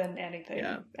more than anything,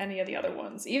 any of the other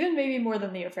ones. Even maybe more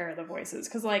than the Affair of the Voices.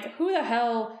 Because, like, who the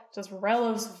hell does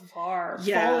Relisvar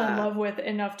fall in love with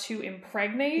enough to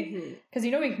impregnate? Because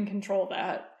he can control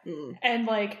that. And,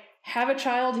 like, have a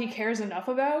child he cares enough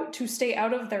about to stay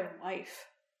out of their life.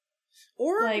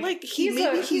 Or like he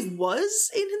was in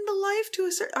the life to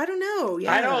a certain. I don't know.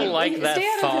 Yeah, I don't like that stay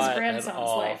out thought of his grandson's at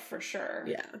all. life for sure.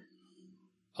 Yeah,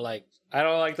 like I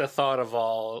don't like the thought of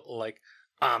all like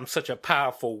I'm such a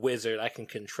powerful wizard I can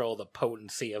control the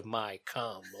potency of my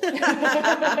cum. Like,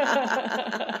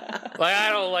 I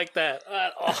don't like that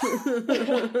at all.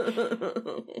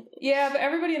 Yeah, but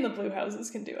everybody in the blue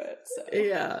houses can do it. So.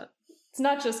 Yeah, it's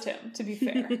not just him. To be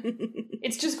fair,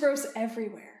 it's just gross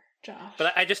everywhere. Josh.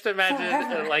 But I just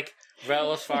imagine like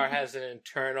Relisfar has an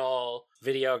internal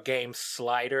video game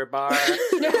slider bar.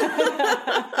 He's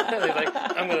like,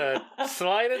 I'm gonna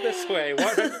slide it this way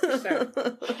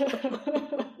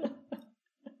 100%.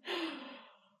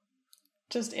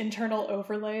 Just internal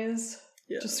overlays.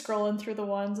 Yeah. Just scrolling through the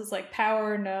ones. It's like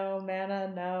power, no.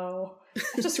 Mana, no. I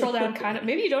have to scroll down kind of.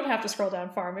 Maybe you don't have to scroll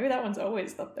down far. Maybe that one's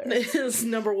always up there. It's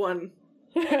number one.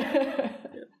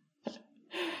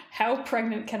 How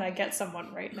pregnant can I get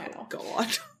someone right now? Oh, God.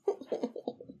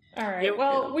 All right.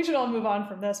 Well, we should all move on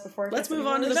from this before. Let's move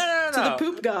on to the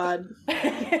poop god.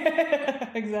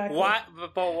 Exactly. Why?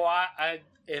 But why?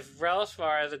 If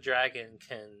Relisfar as a dragon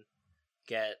can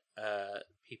get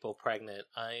people pregnant,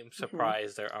 I'm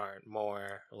surprised there aren't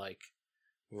more like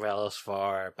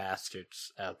Relisfar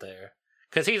bastards out there.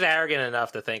 Because he's arrogant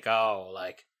enough to think, oh,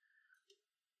 like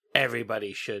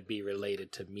everybody should be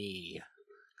related to me.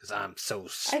 Because I'm so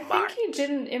smart. I think he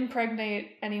didn't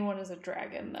impregnate anyone as a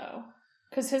dragon, though.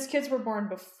 Because his kids were born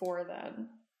before then.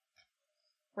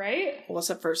 Right? Well,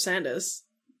 except for Sandus.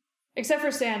 Except for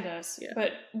Sandus. Yeah.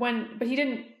 But he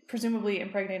didn't presumably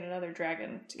impregnate another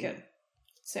dragon to get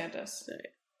Sandus.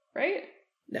 Right?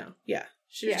 No. Yeah.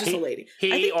 She was just a lady.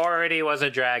 He already was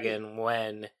a dragon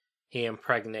when he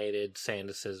impregnated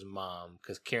Sandus's mom,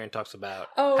 because Kieran talks about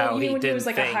how he didn't was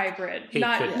like a hybrid,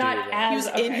 not as he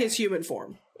was in his human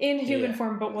form. In human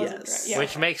form, but wasn't dragon. Yeah.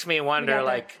 Which makes me wonder,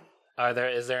 like,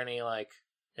 is there any like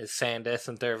is Sandus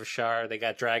and Dervishar, they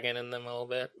got dragon in them a little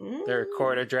bit? They're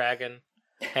quarter dragon,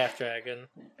 half dragon.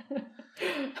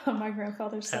 On my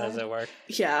grandfather's side. How does it work?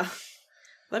 Yeah,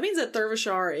 that means that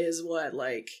Dervishar is what,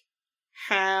 like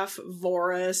half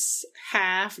Vorus,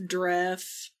 half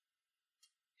Dreth.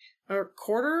 Or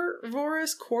quarter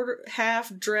Vorus, half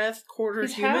Dreth, quarter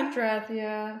He's human? Half Dreth,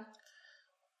 yeah.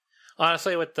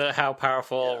 Honestly, with how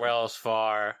powerful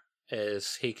Relisfar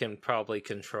is, he can probably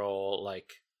control,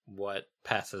 like, what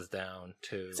passes down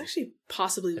to... It's actually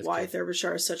possibly why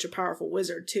Dervishar is such a powerful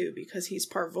wizard, too, because he's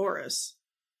part Vorus.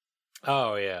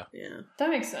 Oh, yeah. Yeah. That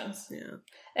makes sense. Yeah.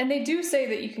 And they do say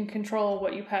that you can control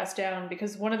what you pass down,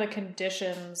 because one of the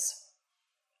conditions...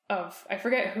 I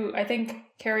think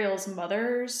Cariel's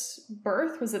mother's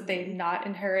birth was that they not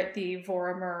inherit the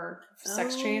Voromir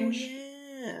sex change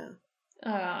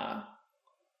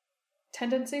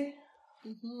tendency.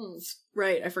 Mm-hmm.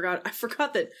 Right, I forgot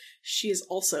that she is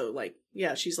also like,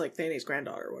 she's like Thanae's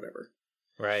granddaughter or whatever.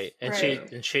 Right. And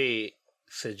she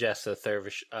suggests to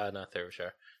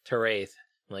Teraith,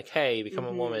 like, hey, become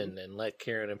a woman and let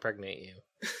Kieran impregnate you.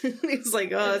 He's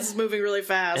like, oh, this is moving really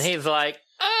fast. And he's like,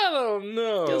 I don't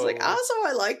know. He was like, also,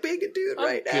 I like being a dude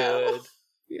right now.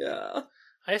 Yeah.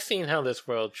 I've seen how this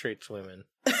world treats women.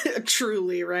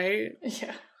 Truly, right?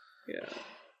 Yeah. Yeah.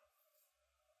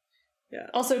 Yeah.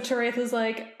 Also, Teraith is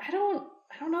like, I don't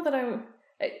know that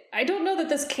I don't know that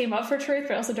this came up for Teraith,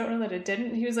 but I also don't know that it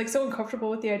didn't. He was like so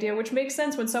uncomfortable with the idea, which makes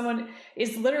sense when someone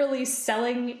is literally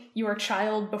selling your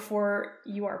child before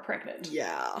you are pregnant.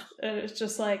 Yeah. And it's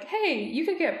just like, hey, you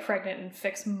could get pregnant and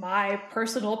fix my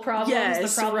personal problems,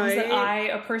 the problems that I,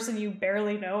 a person you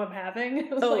barely know, am having.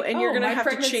 You're gonna have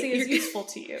pregnancy to change. Is useful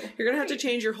to you. You're gonna have to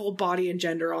change your whole body and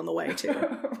gender on the way too.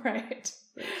 Right.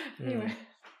 Anyway.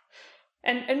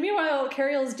 And meanwhile,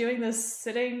 Cariel's doing this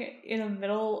sitting in the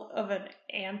middle of an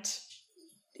ant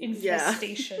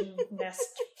infestation nest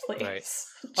place. Right.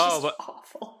 Just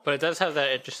awful. But it does have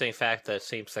that interesting fact that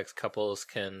same-sex couples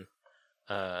can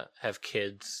have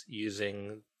kids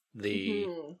using the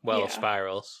Well of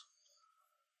Spirals.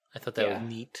 I thought that was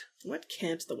neat. What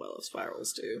can't the Well of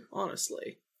Spirals do,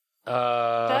 honestly?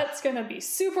 That's gonna be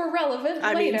super relevant later.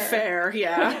 I mean, fair,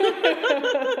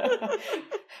 yeah.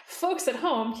 Folks at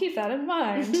home, keep that in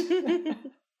mind.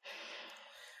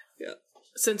 Yeah.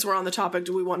 Since we're on the topic,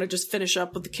 do we want to just finish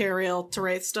up with the Cariel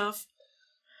Teraith stuff?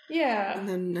 Yeah. And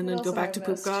then go back to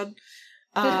Poop God?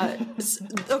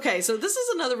 Okay, so this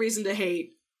is another reason to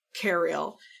hate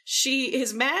Cariel. She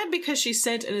is mad because she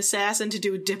sent an assassin to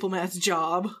do a diplomat's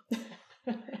job.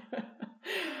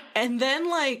 And then,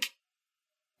 like,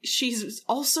 she's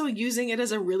also using it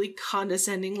as a really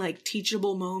condescending, like,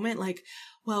 teachable moment. Like,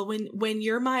 well, when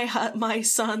you're my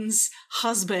son's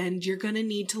husband, you're gonna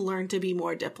need to learn to be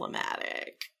more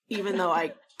diplomatic. Even though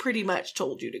I pretty much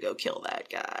told you to go kill that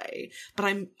guy, but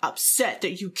I'm upset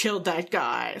that you killed that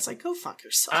guy. It's like, go fuck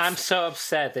yourself. I'm so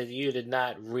upset that you did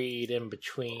not read in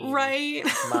between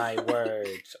my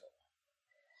words.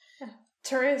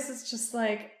 Therese is just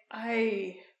like,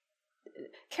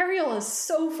 Cariel is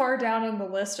so far down on the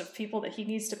list of people that he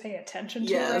needs to pay attention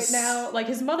to right now. Like,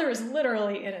 his mother is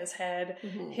literally in his head.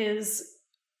 Mm-hmm.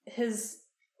 His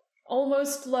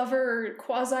almost lover,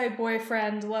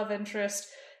 quasi-boyfriend, love interest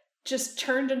just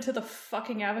turned into the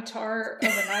fucking avatar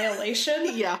of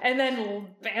Annihilation. And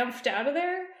then bamfed out of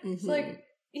there. Mm-hmm. It's like,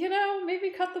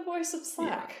 maybe cut the boy some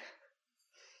slack.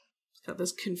 Got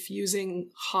this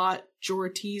confusing, hot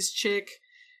Jortiz chick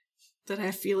that I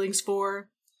have feelings for.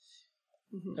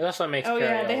 Mm-hmm. That's what makes.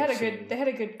 They had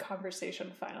a good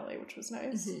conversation finally, which was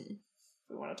nice. Mm-hmm.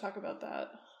 We want to talk about that.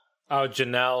 Oh,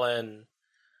 Janelle and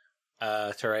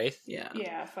Therese.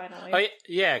 Yeah, finally. Oh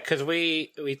yeah, because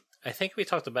we I think we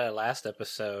talked about it last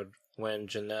episode when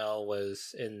Janelle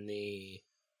was in the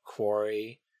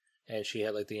quarry and she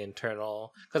had like the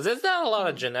internal, because there's not a lot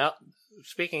of Janelle.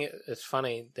 Speaking, it's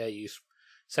funny that you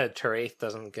said Therese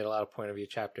doesn't get a lot of point of view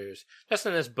chapters. Just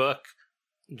in this book,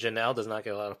 Janelle does not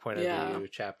get a lot of point of view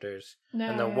chapters. No.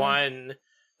 And the one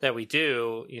that we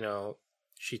do,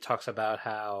 she talks about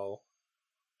how,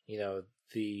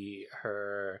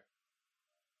 her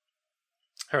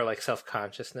like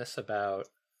self-consciousness about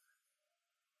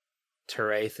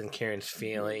Therese and Kieran's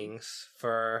feelings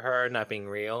for her not being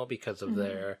real because of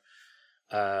their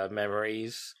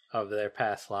memories of their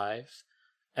past lives.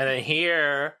 And then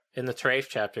here in the Therese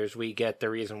chapters, we get the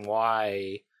reason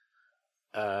why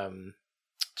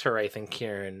Therese and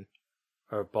Kieran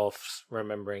are both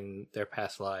remembering their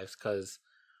past lives, because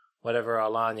whatever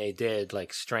Alanye did,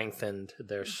 like, strengthened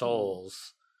their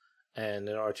souls. And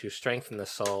in order to strengthen the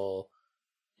soul,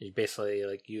 you're basically,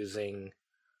 like, using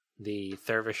the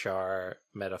Thurvishar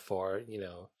metaphor.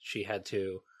 She had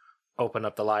to open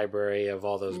up the library of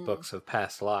all those books of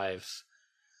past lives.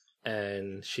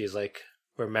 And she's, like,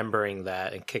 remembering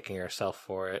that and kicking herself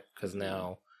for it, because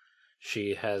now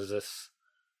she has this...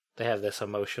 They have this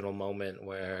emotional moment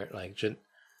where, like,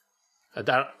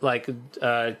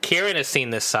 Kieran has seen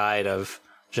this side of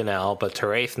Janelle, but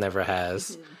Therese never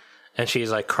has. Mm-hmm. And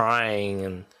she's, like,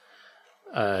 crying,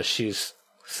 and she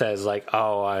says, like,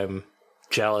 oh, I'm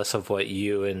jealous of what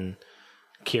you and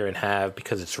Kieran have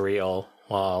because it's real.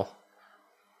 While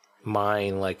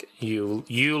mine, like, you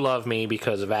love me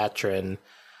because of Atrin,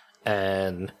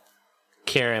 and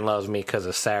Kieran loves me because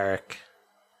of Sarek.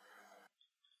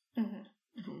 Mm-hmm.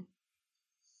 Mm-hmm.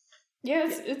 Yeah,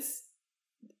 it's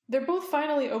they're both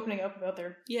finally opening up about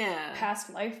their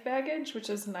past life baggage, which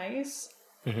is nice.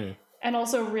 Mm-hmm. And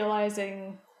also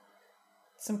realizing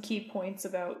some key points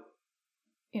about,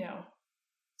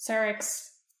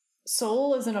 Sarek's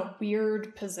soul is in a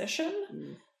weird position.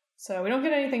 Mm. So we don't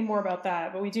get anything more about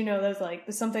that, but we do know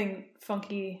there's something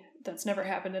funky that's never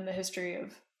happened in the history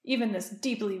of even this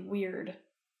deeply weird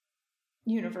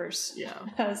universe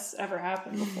has ever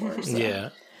happened before. So. Yeah.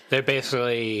 They're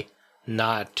basically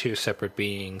not two separate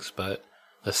beings, but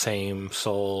the same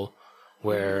soul,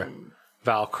 where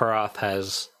Valkaroth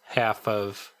has half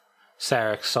of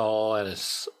Sarek's soul and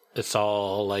it's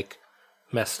all, like,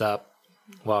 messed up,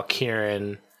 while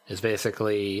Kieran is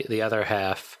basically the other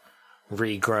half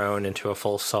regrown into a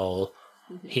full soul,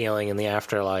 healing in the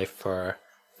afterlife for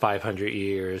 500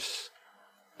 years,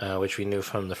 which we knew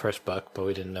from the first book, but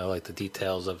we didn't know, like, the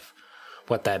details of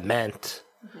what that meant.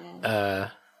 Mm-hmm.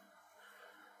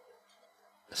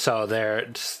 So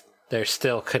they're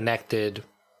still connected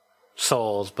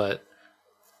souls, but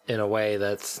in a way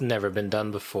that's never been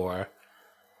done before.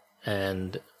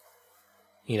 And,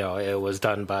 it was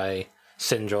done by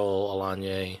Sinjol,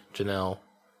 Alanye, Janelle.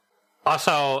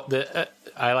 Also,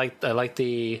 I like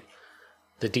the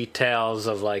details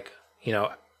of, like,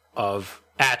 of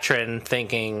Atrin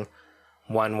thinking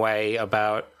one way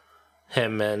about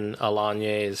him and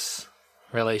Alanye's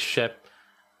relationship,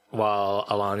 while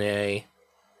Alanye,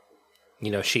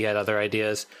 she had other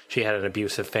ideas. She had an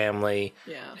abusive family,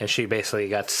 and she basically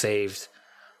got saved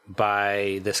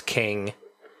by this king.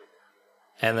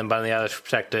 And then by the other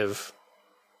perspective,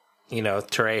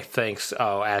 Therese thinks,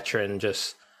 oh, Atrin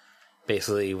just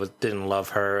basically didn't love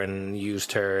her and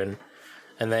used her,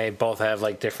 and they both have,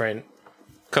 like,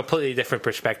 completely different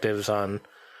perspectives on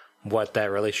what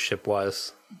that relationship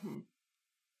was. Mm-hmm.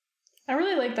 I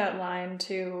really like that line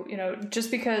too. Just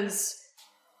because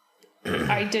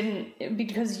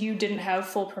because you didn't have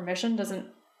full permission doesn't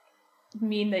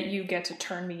mean that you get to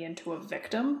turn me into a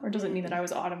victim, or doesn't mean that I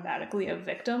was automatically a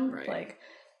victim. Right. Like,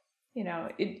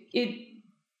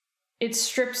 it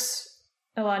strips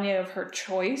Elanya of her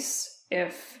choice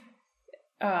if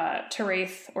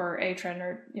Teraith or Atron,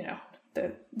 or, you know,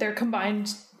 their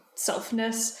combined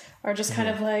selfness are just kind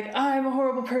of like, I'm a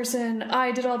horrible person,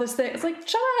 I did all this thing. It's like,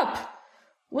 shut up!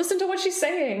 Listen to what she's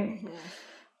saying.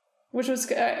 Which was,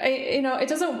 you know, it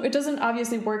doesn't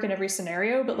obviously work in every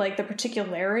scenario, but like the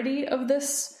particularity of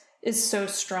this is so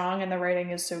strong and the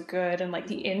writing is so good, and like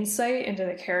the insight into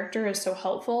the character is so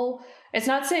helpful. It's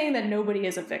not saying that nobody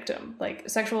is a victim. Like,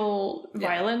 sexual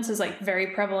violence is like very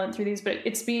prevalent through these, but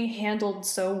it's being handled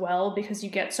so well because you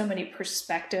get so many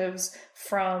perspectives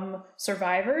from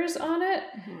survivors on it,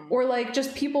 or like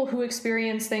just people who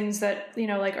experience things that, you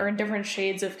know, like are in different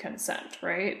shades of consent,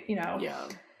 right? You know,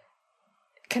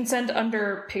 consent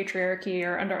under patriarchy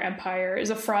or under empire is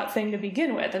a fraught thing to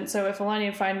begin with. And so if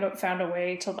Alania found a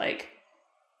way to like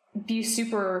be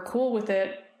super cool with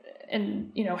it and,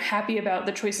 you know, happy about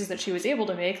the choices that she was able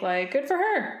to make, like, good for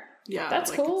her. Yeah.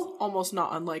 That's like, cool. It's almost not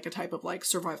unlike a type of like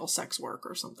survival sex work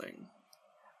or something.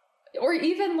 Or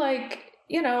even like,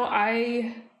 you know,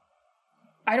 I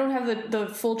don't have the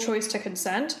full choice to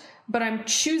consent, but I'm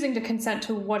choosing to consent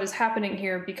to what is happening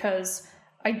here because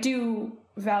I do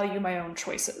value my own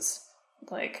choices.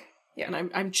 Like, yeah.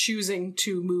 And I'm choosing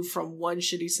to move from one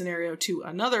shitty scenario to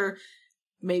another,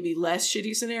 maybe less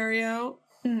shitty scenario,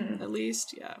 at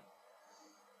least. Yeah.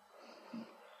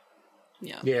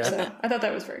 Yeah. So, I thought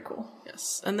that was very cool.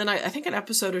 Yes. And then I think an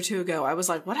episode or two ago, I was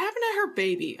like, what happened to her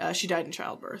baby? She died in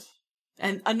childbirth.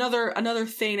 And another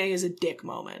Thane is a dick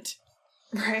moment.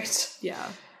 Right. Yeah.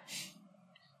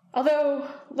 Although,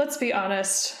 let's be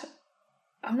honest,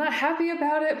 I'm not happy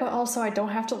about it, but also I don't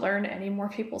have to learn any more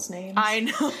people's names. I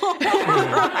know,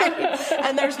 right?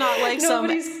 And there's not like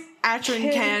Nobody's some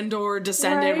Atron Kandor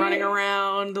descendant running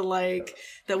around like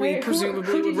that we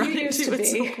presumably would run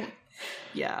into.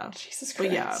 Yeah, Jesus Christ.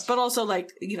 But yeah, but also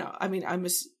like, you know, I mean,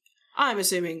 I'm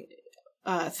assuming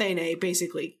Thane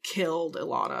basically killed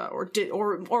Ilana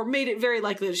or made it very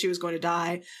likely that she was going to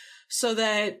die, so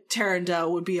that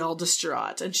Tarandel would be all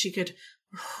distraught and she could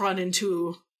run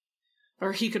into.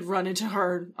 Or he could run into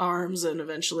her arms and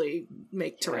eventually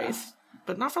make Teraith.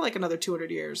 But not for like another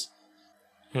 200 years.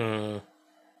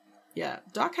 Yeah,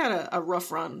 Doc had a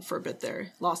rough run for a bit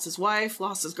there. Lost his wife,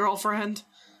 lost his girlfriend.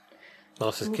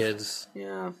 Lost his kids.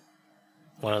 Yeah.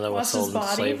 One of them was sold into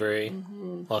slavery.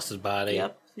 Lost his body.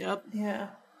 Yep. Yeah.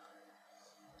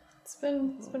 It's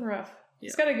been rough. Yeah.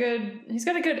 He's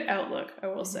got a good outlook, I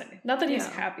will say. Not that he's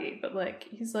happy, but like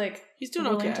he's doing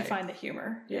willing to find the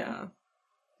humor. Yeah.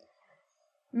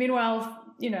 Meanwhile,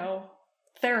 you know,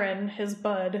 Theron, his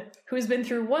bud, who has been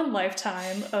through one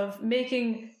lifetime of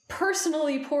making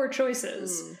personally poor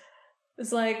choices,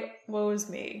 is like, woe is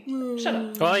me. Shut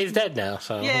up. Well, he's dead now,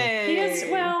 so... Yay! He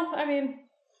is, well, I mean,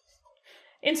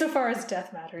 insofar as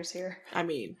death matters here. I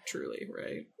mean, truly,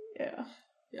 right? Yeah.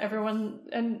 Everyone,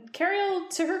 and Cariel,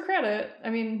 to her credit, I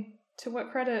mean, to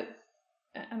what credit,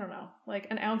 I don't know, like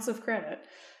an ounce of credit,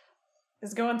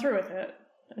 is going through with it.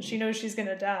 And she knows she's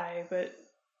gonna die, but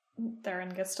Theron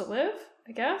gets to live,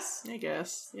 I guess.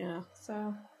 Yeah.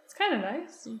 So it's kind of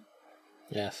nice.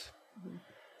 Yes.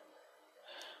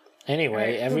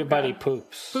 Anyway, right, everybody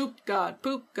poops. Poop God.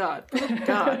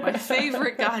 My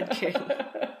favorite God King.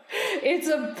 It's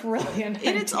a brilliant idea.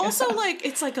 And it's also like,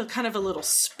 it's like a kind of a little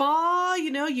spa, you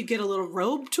know, you get a little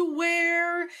robe to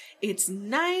wear. It's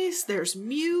nice. There's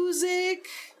music.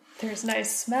 There's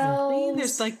nice smells.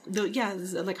 There's like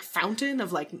there's like a fountain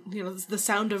of like, you know, the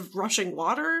sound of rushing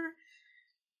water.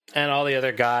 And all the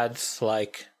other gods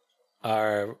like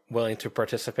are willing to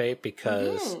participate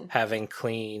because having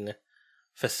clean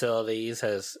facilities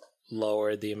has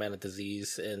lowered the amount of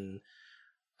disease in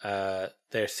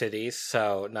their cities.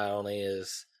 So not only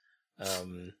is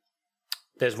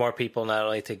there's more people not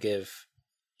only to give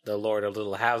the Lord of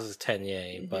Little Houses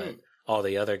Tenye, but all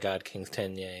the other God Kings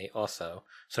Tenye also.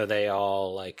 So they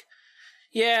all like,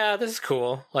 yeah, this is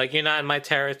cool. Like, you're not in my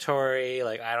territory.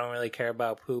 Like, I don't really care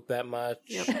about poop that much.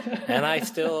 Yep. And I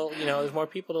still, you know, there's more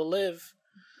people to live.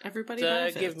 Everybody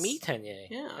to give me Tenye.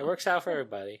 Yeah. It works out for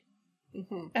everybody.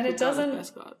 And it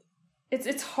doesn't...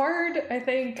 It's hard, I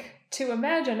think, to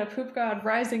imagine a poop god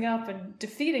rising up and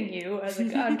defeating you as a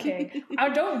god king. I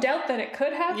don't doubt that it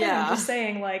could happen. Yeah. I'm just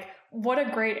saying, like, what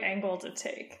a great angle to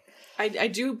take. I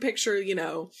do picture, you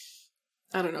know,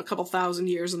 I don't know, a couple thousand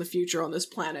years in the future on this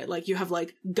planet, like you have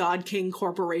like God King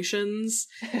corporations,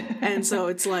 and so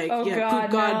it's like poop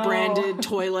god branded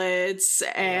toilets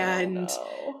and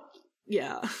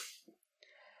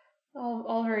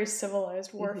all very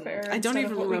civilized warfare. I don't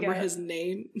even remember his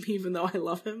name, even though I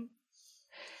love him.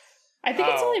 I think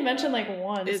it's only mentioned like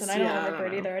once, and I don't remember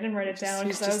it either. I didn't write it down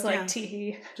because I was like,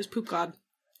 teehee. Just poop god.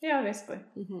 Yeah, basically.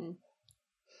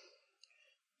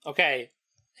 Okay,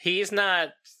 he's not.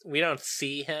 We don't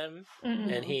see him,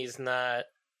 and he's not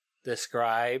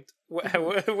described.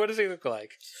 What does he look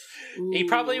like? Ooh. He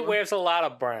probably wears a lot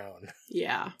of brown.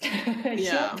 Yeah.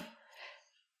 Yeah.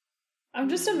 I'm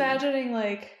just imagining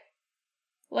like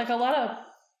a lot of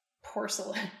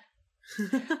porcelain.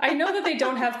 I know that they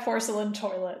don't have porcelain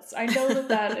toilets. I know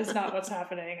that is not what's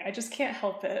happening. I just can't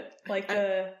help it. Like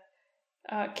the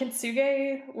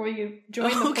kintsugi, where you join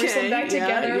the porcelain back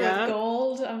together with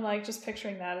gold. I'm like just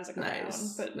picturing that as a crown.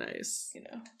 Nice. But nice.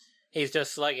 He's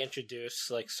just like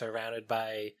introduced, like surrounded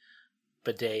by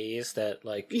bidets that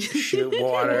like shoot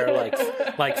water,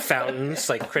 like fountains,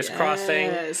 like crisscrossing.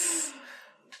 Yes.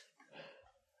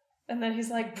 And then he's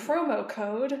like, promo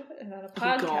code, and then a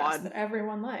podcast that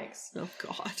everyone likes. Oh,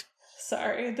 God.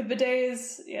 Sorry. The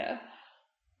bidets, yeah.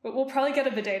 But we'll probably get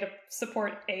a bidet to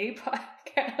support a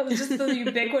podcast. Just the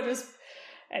ubiquitous.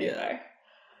 Anyway.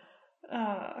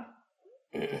 I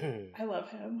love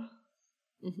him.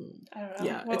 I don't know.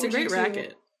 Yeah, it's a great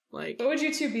racket. Like, what would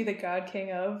you two be the god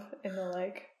king of in the,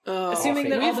 like... assuming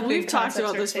that all the we've talked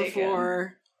about this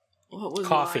before. What was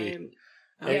coffee? Mine?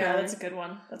 Okay. Yeah, that's a good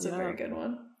one. That's a very good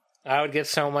one. I would get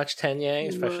so much tenye,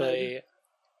 especially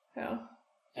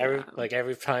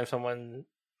every time someone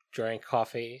drank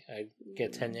coffee, I'd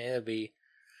get tenye. It'd be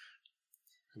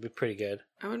pretty good.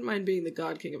 I wouldn't mind being the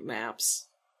god king of naps.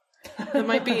 That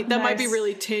might be might be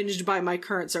really tinged by my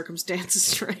current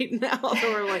circumstances right now.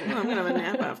 So we're like, I'm gonna have a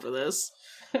nap after this.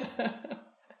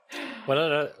 What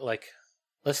other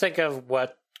let's think of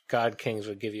what god kings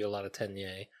would give you a lot of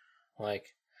tenye.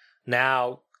 Like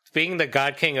now. Being the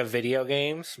god king of video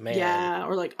games, man. Yeah,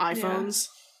 or like iPhones.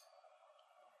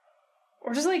 Yeah.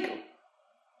 Or just like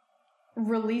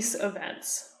release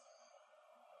events.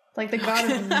 Like the god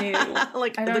of new.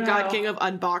 Like the god king of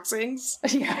unboxings.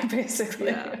 Yeah,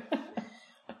 basically. Yeah.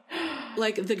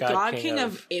 Like the god king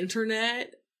of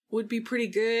internet would be pretty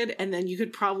good, and then you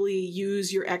could probably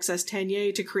use your excess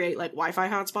tenye to create like Wi-Fi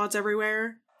hotspots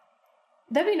everywhere.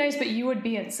 That'd be nice, but you would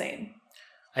be insane.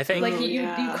 I think like you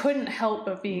couldn't help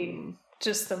but be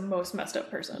just the most messed up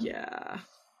person. Yeah.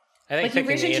 I think like you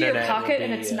reach into your pocket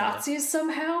and it's Nazis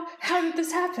somehow. How did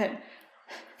this happen?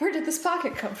 Where did this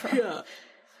pocket come from? Yeah.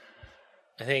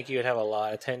 I think you would have a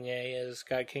lot of tenye as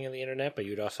God King of the Internet, but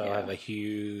you'd also have a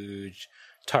huge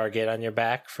target on your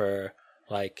back for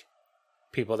like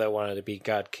people that wanted to be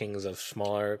God Kings of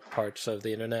smaller parts of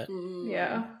the Internet.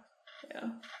 Yeah.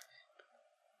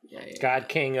 God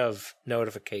King of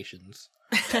notifications.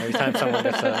 Every time someone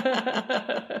gets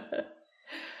a...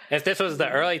 If this was the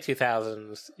early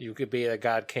 2000s, you could be the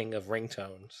God King of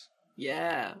ringtones.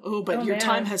 Yeah. Oh, but your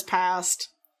time has passed.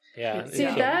 Yeah. See,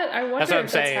 that, I wonder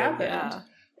if that's happened. Yeah.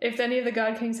 If any of the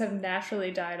God Kings have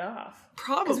naturally died off.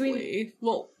 Probably.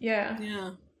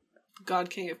 Yeah. God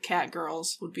King of cat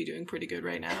girls would be doing pretty good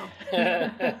right now.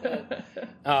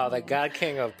 Oh, the God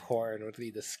King of porn would be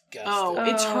disgusting. Oh,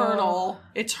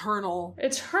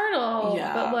 eternal.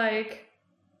 Yeah. But like...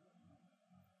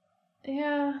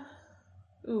 Yeah.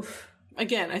 Oof.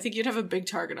 Again, I think you'd have a big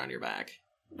target on your back.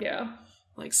 Yeah.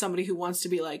 Like somebody who wants to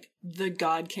be like the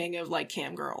God King of like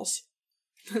cam girls.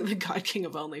 The God King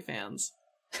of OnlyFans.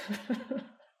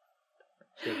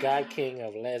 The God King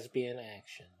of lesbian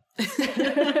action.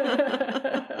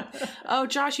 Oh,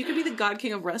 Josh, you could be the God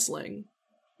King of wrestling.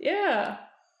 Yeah.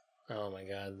 Oh my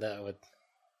god, that would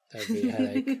be a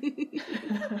headache.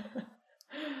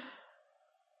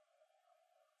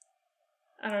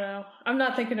 I don't know. I'm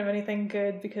not thinking of anything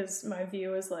good because my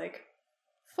view is like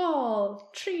fall,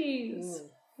 trees.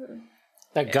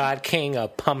 The God King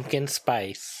of pumpkin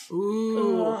spice.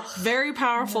 Ooh. Very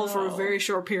powerful for a very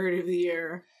short period of the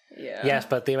year. Yeah. Yes,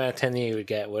 but the amount of tenye you would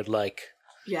get would like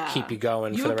keep you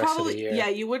going for the rest of the year. Yeah,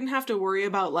 you wouldn't have to worry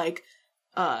about like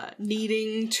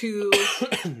needing to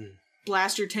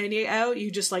blast your tenye out. You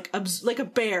just like a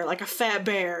bear, like a fat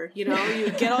bear, you know?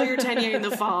 You get all your tenye in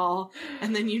the fall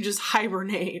and then you just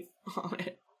hibernate on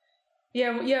it.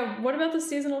 Yeah, what about the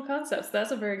seasonal concepts?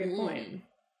 That's a very good point.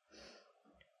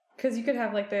 Because you could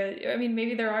have like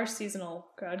maybe there are seasonal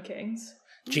God Kings.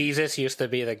 Jesus used to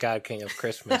be the God King of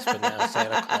Christmas, but now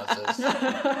Santa Claus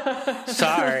is.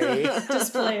 Sorry.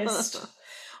 Displaced.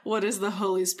 What is the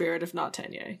Holy Spirit if not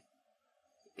tenye?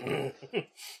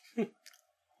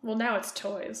 Well, now it's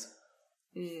toys.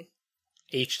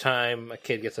 Each time a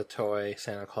kid gets a toy,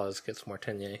 Santa Claus gets more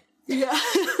tenye. Yeah.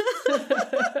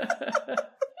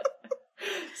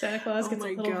 Santa Claus gets a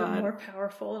little bit more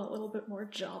powerful and a little bit more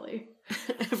jolly.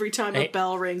 Every time a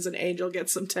bell rings, an angel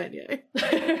gets some tenye.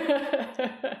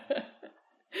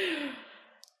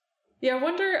 Yeah,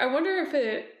 I wonder if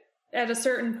it, at a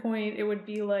certain point, it would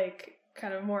be like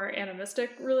kind of more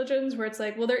animistic religions where it's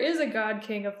like, well, there is a god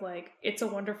king of like, it's a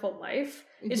wonderful life.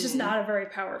 It's just not a very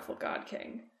powerful god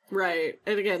king. Right.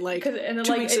 And again, like, and then,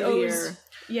 two like, weeks it of the owes,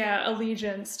 year.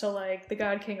 allegiance to like the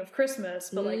god king of Christmas,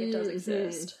 but like it does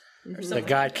exist. Or the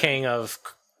god king of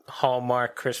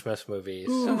Hallmark Christmas movies.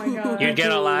 Oh my god. You'd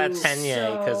get a lot of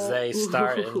tenye because they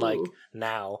start in like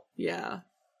now. Yeah.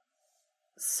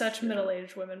 Such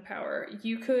middle-aged women power.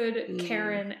 You could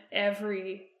Karen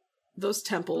every... Those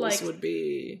temples like, would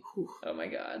be... Whew. Oh my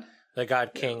god. The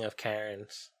god king of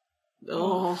Karens.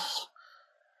 Oh.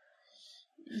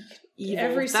 Evil.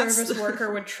 Every service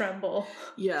worker would tremble.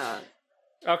 Yeah.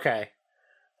 Okay.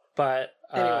 But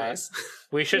anyways,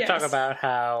 we should talk about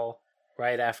how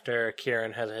right after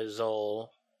Kieran had his old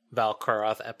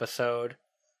Valkoroth episode,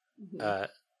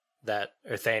 that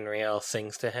Earthanriel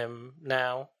sings to him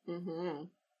now. Mm-hmm.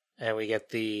 And we get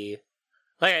the...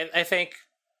 Like, I think...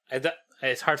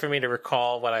 it's hard for me to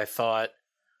recall what I thought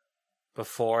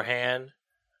beforehand,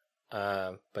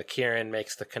 but Kieran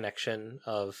makes the connection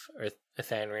of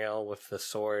Earthanriel with the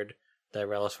sword that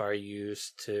Relisvar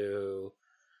used to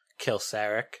kill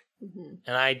Sarek. Mm-hmm.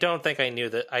 And I don't think I knew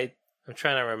that... I'm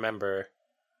trying to remember.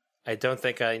 I don't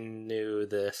think I knew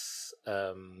this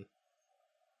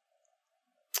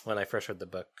when I first read the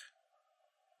book.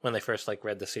 When I first like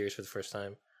read the series for the first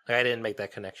time. Like, I didn't make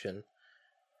that connection.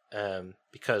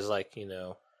 Because, like, you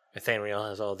know, Earthanriel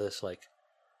has all this, like,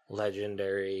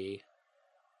 legendary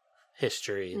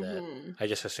history that I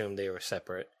just assumed they were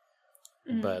separate.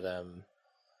 Mm-hmm. But,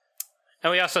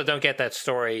 and we also don't get that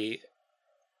story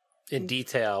in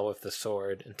detail with the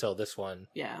sword until this one.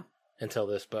 Yeah. Until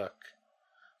this book.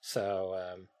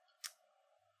 So,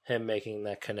 him making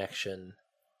that connection,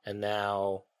 and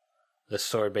now the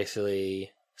sword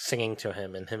basically singing to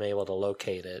him and him able to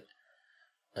locate it,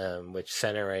 which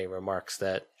Senere remarks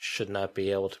that should not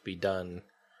be able to be done,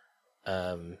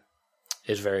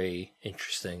 is very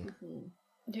interesting.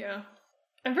 Yeah.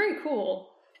 And very cool.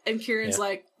 And Kieran's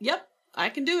like, yep, I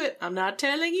can do it. I'm not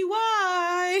telling you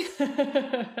why.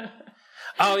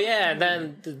 Oh, yeah, and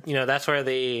then, you know, that's where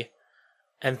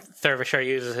and Thurvashar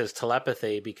uses his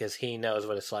telepathy because he knows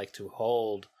what it's like to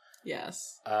hold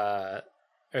Earthanriel.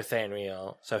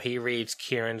 So he reads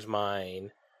Kieran's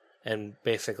mind and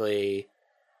basically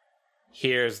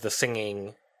hears the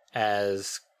singing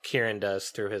as Kieran does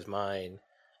through his mind.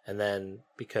 And then,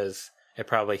 because it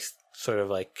probably sort of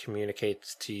like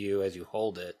communicates to you as you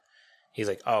hold it, he's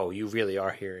like, oh, you really are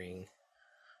hearing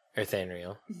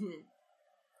Earthanriel. Mm-hmm.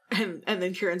 And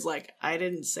then Kieran's like, I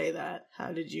didn't say that.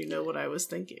 How did you know what I was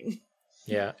thinking?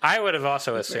 Yeah. I would have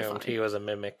also assumed he was a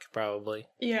mimic, probably.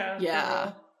 Yeah.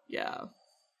 Yeah. Yeah.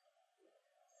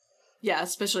 Yeah,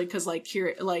 especially because, like,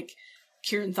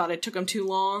 Kieran thought it took him too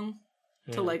long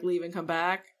to, like, leave and come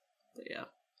back. But, yeah.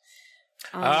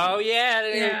 Oh,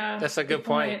 yeah. That's a good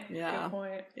point. Yeah. Good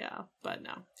point. Yeah, but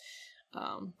no.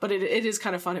 But it is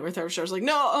kind of funny where Thurvashar's like,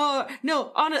 no,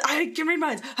 I can read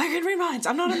minds.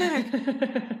 I'm not a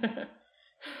mimic.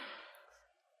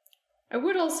 I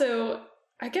would also,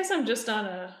 I guess I'm just in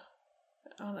a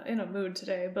mood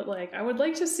today, but like, I would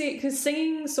like to see, because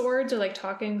singing swords or like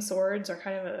talking swords are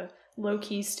kind of a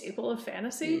low-key staple of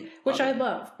fantasy, which I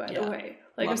love, by the way.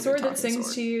 Like a sword that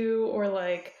sings to you, or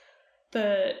like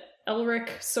the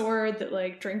Elric sword that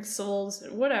like drinks souls,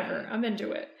 whatever. I'm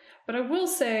into it. But I will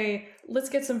say, let's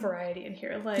get some variety in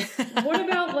here. Like, what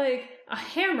about, like, a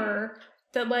hammer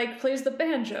that, like, plays the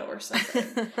banjo or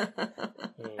something?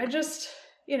 I just,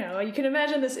 you know, you can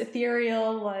imagine this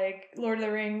ethereal, like, Lord of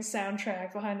the Rings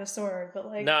soundtrack behind the sword, but,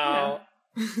 like, no.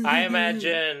 You know. I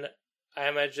imagine,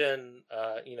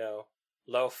 you know,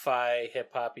 lo-fi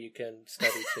hip-hop you can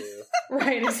study to.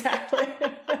 Right, exactly.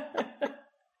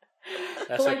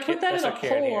 But like, put that in a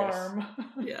pole arm.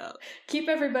 Yeah. Keep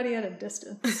everybody at a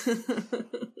distance.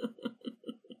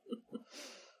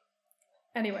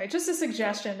 Anyway, just a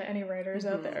suggestion to any writers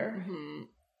out there. Mm-hmm.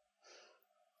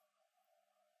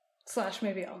 /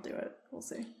 maybe I'll do it. We'll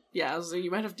see. Yeah, so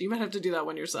you might have to do that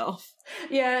one yourself.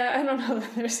 Yeah, I don't know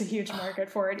that there's a huge market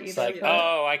for it either. It's like,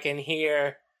 oh, I can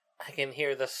hear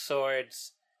the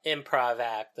swords improv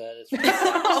act that is.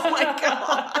 Oh my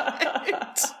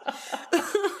god.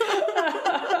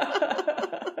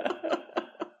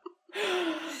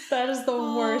 That is the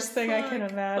worst thing I can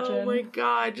imagine. Oh my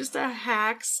god, just a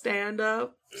hack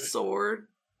stand-up sword.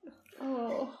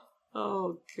 Oh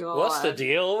god. What's the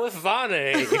deal with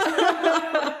Vane?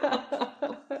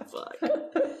 Fuck.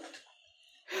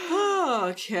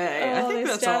 Okay, I think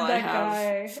that's all I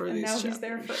have for these chapters. Now he's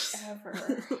there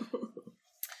forever.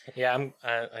 Yeah,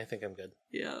 I think I'm good.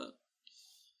 Yeah.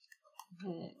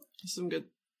 Some good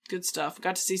stuff.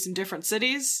 Got to see some different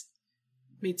cities.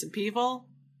 meet some people.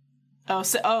 At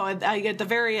the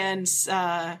very end,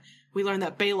 we learn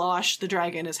that Balosh, the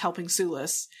dragon, is helping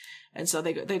Sulis. And so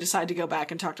they decide to go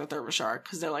back and talk to Thurvashar,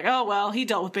 because they're like, oh, well, he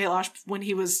dealt with Balosh when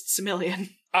he was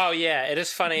Similian. Oh, yeah. It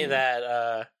is funny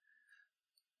that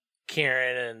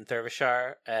Kieran and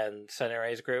Thurvashar and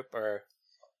Sunray's group are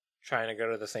trying to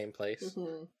go to the same place.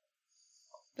 Mm-hmm.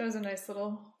 That was a nice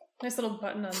little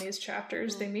button on these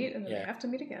chapters. They meet and then they have to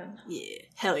meet again. Yeah.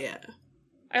 Hell yeah.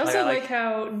 I also like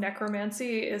how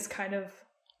necromancy is kind of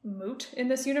moot in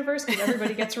this universe, because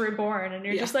everybody gets reborn and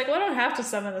you're just like, well, I don't have to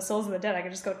summon the souls of the dead. I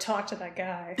can just go talk to that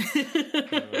guy.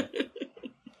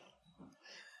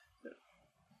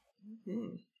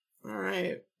 All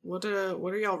right. What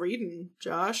are y'all reading,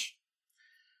 Josh?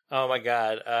 Oh my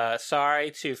god.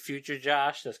 Sorry to future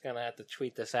Josh that's gonna have to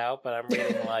tweet this out, but I'm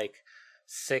reading like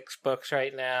 6 books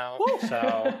right now.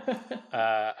 So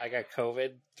I got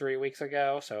COVID 3 weeks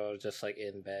ago, so I was just like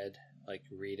in bed, like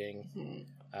reading.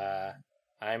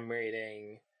 I'm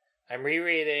rereading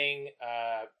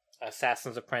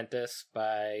Assassin's Apprentice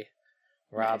by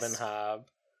Robin Hobb.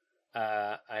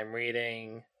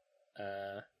 I'm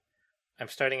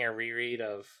starting a reread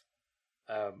of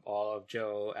all of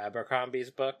Joe Abercrombie's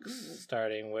books,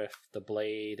 starting with The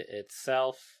Blade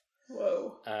itself.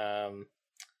 Whoa.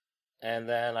 And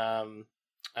then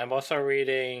I'm also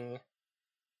reading,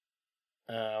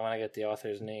 I want to get the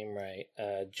author's name right,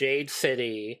 Jade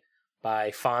City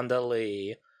by Fonda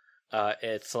Lee.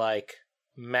 It's like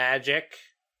magic.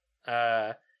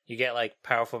 You get like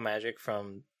powerful magic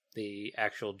from the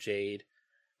actual jade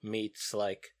meets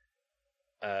like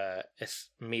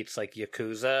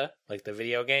Yakuza, like the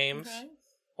video games,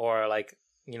 or like,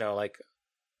 you know, like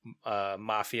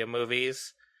mafia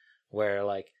movies where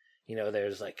like, you know,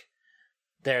 there's like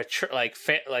they're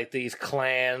like these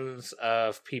clans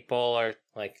of people are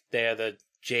like they're the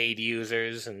jade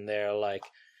users, and they're like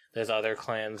there's other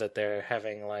clans that they're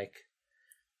having like,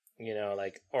 you know,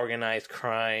 like organized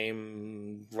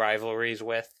crime rivalries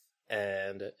with,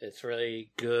 and it's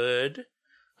really good.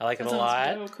 I like it a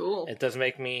lot. So cool. It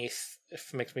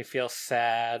makes me feel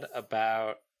sad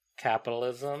about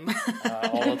capitalism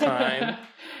all the time.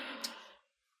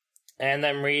 And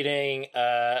I'm reading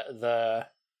the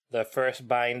first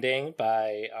binding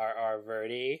by R.R.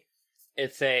 Verdi.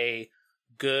 It's a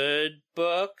good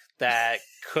book that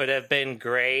could have been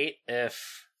great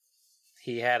if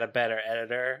he had a better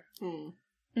editor. I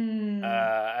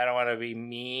don't want to be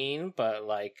mean, but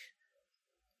like,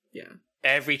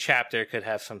 every chapter could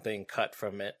have something cut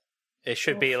from it. It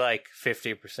should be like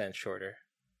 50% shorter.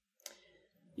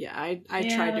 Yeah, I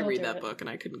tried to read that book and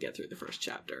I couldn't get through the first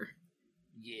chapter.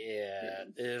 Yeah,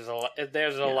 there's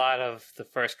a lot of the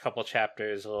first couple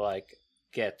chapters will like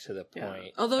get to the point.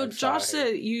 Yeah. Although Josh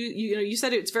said you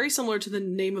said it's very similar to The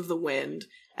Name of the Wind,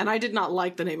 and I did not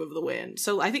like The Name of the Wind.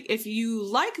 So I think if you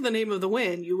like The Name of the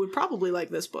Wind, you would probably like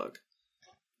this book.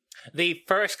 The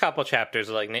first couple chapters,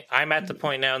 like I'm at the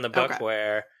point now in the book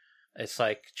where it's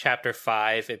like chapter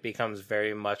 5, it becomes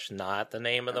very much not The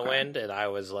Name of the Wind, and I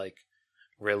was like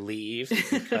relieved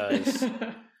because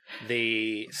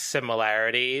the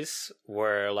similarities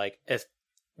were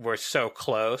so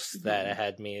close that it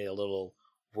had me a little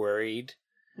worried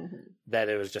that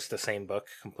it was just the same book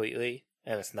completely,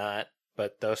 and it's not.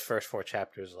 But those first 4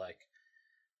 chapters, like,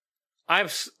 I'm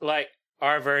like,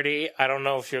 R. Verdi, I don't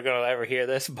know if you're going to ever hear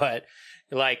this, but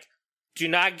like, do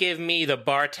not give me the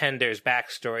bartender's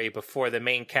backstory before the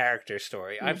main character's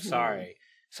story. I'm sorry.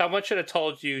 Someone should have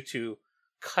told you to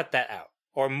cut that out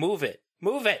or move it.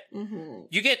 Move it.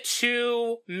 You get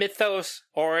 2 mythos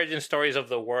origin stories of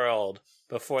the world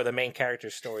before the main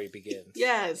character's story begins.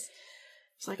 Yes.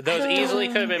 It's like, those easily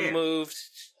could have been moved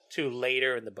to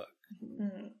later in the book.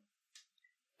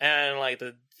 And like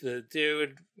the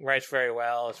dude writes very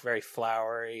well. It's very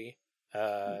flowery,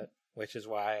 which is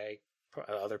why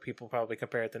other people probably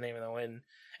compare it to Name of the Wind.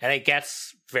 And it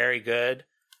gets very good,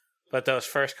 but those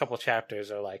first couple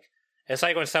chapters are like, it's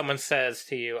like when someone says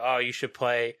to you, "Oh, you should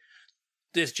play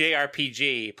this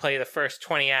JRPG. Play the first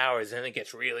 20 hours, and it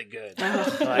gets really good."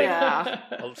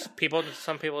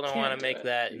 Some people don't want to make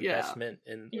that investment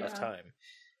of time.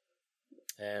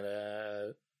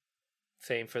 And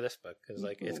same for this book, because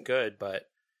like it's good, but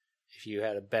if you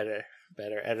had a better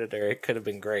editor, it could have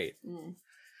been great.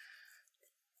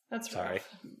 That's sorry.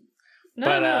 Rough. No,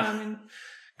 I mean,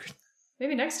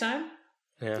 maybe next time.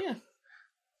 Yeah.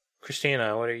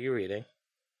 Christina, what are you reading?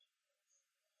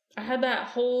 I had that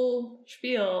whole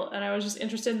spiel, and I was just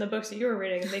interested in the books that you were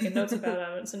reading and making notes about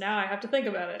them, and so now I have to think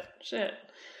about it. Shit.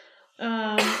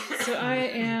 So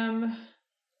I am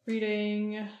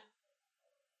reading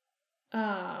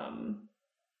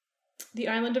The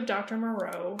Island of Dr.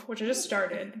 Moreau, which I just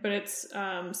started, but it's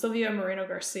Sylvia Moreno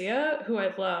Garcia, who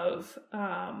I love.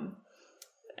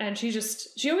 And she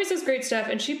always does great stuff,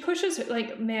 and she pushes,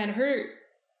 like, man,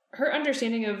 her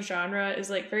understanding of genre is,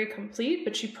 like, very complete,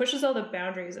 but she pushes all the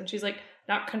boundaries, and she's, like,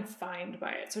 not confined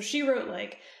by it. So she wrote,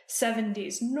 like,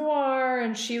 70s noir,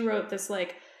 and she wrote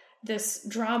this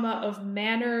drama of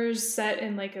manners set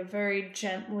in, like, a very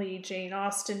gently Jane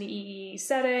Austen-y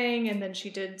setting, and then she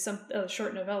did a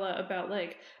short novella about,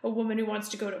 like, a woman who wants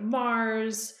to go to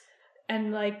Mars,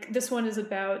 and, like, this one is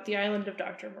about the Island of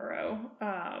Dr. Moreau.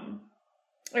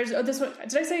 This one,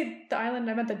 did I say the island?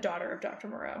 I meant the daughter of Dr.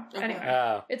 Moreau. Okay.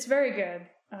 Anyway, it's very good.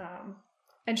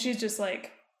 And she's just,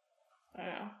 like, I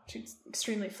don't know, she's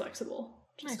extremely flexible,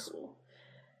 which is cool.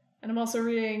 And I'm also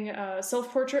reading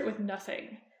Self-Portrait with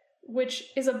Nothing, which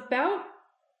is about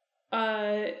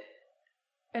an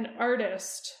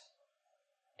artist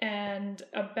and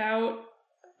about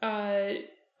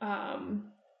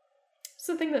what's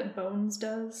the thing that Bones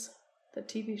does? The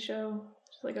TV show?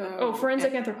 Like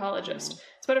forensic anthropologist.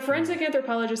 It's about a forensic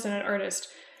anthropologist and an artist,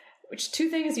 which two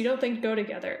things you don't think go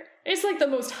together. It's like the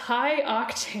most high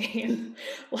octane,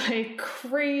 like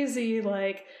crazy,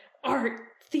 like art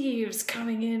thieves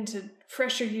coming in to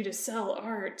pressure you to sell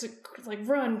art, to like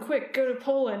run quick, go to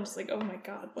Poland. It's like, oh my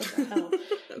god, what the hell?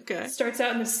 Okay. Starts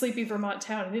out in this sleepy Vermont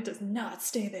town and it does not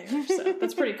stay there. So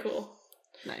that's pretty cool.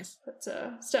 Nice. But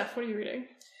Steph, what are you reading?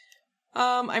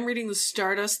 I'm reading The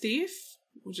Stardust Thief,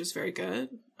 which is very good.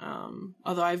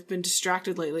 Although I've been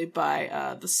distracted lately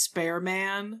by The Spare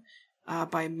Man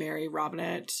by Mary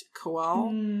Robinette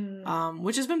Kowal,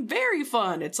 which has been very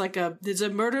fun. It's like there's a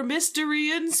murder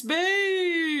mystery in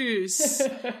space,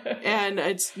 and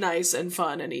it's nice and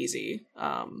fun and easy.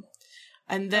 And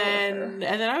then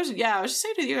I was just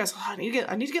saying to you guys, I need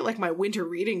to get like my winter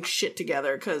reading shit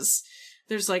together, because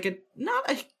there's like not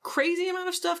a crazy amount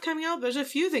of stuff coming out. There's a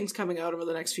few things coming out over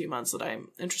the next few months that I'm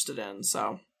interested in, so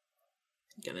I'm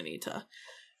gonna need to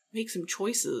make some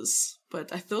choices. But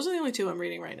those are the only two I'm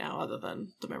reading right now, other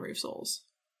than The Memory of Souls.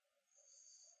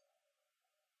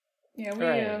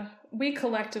 Yeah, we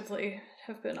collectively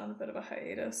have been on a bit of a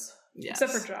hiatus. Yes.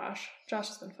 Except for Josh. Josh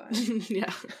has been fine.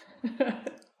 Yeah.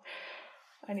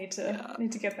 I need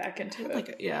to get back into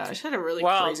it. I just had a really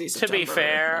crazy September. To be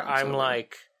fair, I'm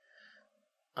like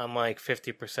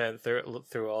 50%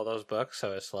 through all those books,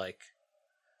 so it's like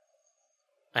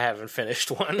I haven't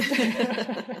finished one.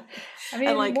 I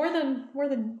mean, like, more than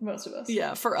most of us.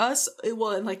 Yeah, for us,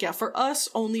 for us,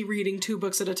 only reading 2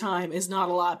 books at a time is not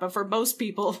a lot, but for most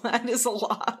people, that is a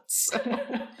lot. So.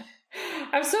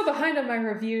 I'm so behind on my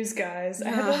reviews, guys. I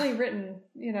have only written,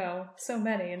 so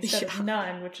many instead of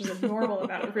none, which is a normal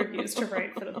amount of reviews to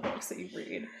write for the books that you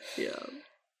read. Yeah.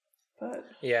 But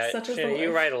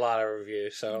you write a lot of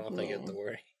reviews, so I don't think you have to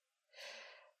worry.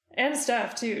 And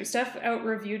Steph too. Steph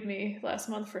out-reviewed me last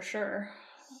month for sure.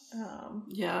 I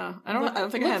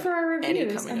don't think I have any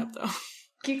coming up though.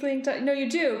 Geekling. No, you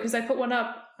do, because I put one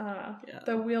up.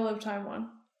 The Wheel of Time one.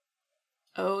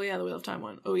 Oh yeah, the Wheel of Time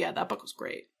one. Oh yeah, that book was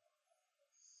great.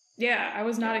 Yeah, I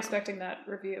was not expecting that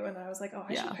review, and I was like, oh,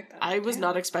 I should pick that up. I was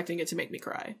not expecting it to make me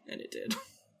cry, and it did.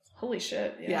 Holy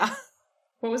shit! Yeah.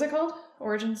 What was it called?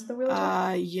 Origins of the Wheel of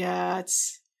Time?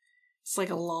 It's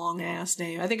like a long ass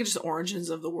name. I think it's just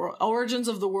Origins of the World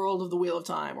of the Wheel of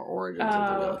Time, or Origins of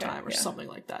the Wheel of Time, or something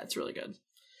like that. It's really good.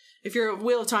 If you're a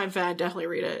Wheel of Time fan, definitely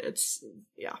read it. Seems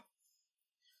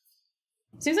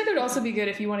like it would also be good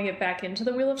if you want to get back into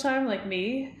the Wheel of Time, like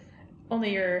me.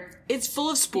 It's full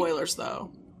of spoilers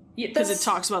though, because it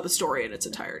talks about the story in its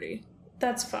entirety.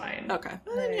 That's fine. Okay.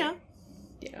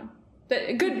 Yeah.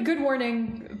 But good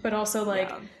warning, but also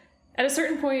at a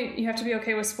certain point, you have to be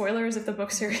okay with spoilers if the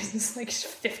book series is like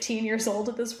 15 years old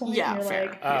at this point. Yeah, and you're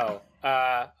fair.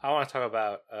 I want to talk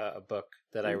about a book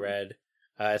that I read.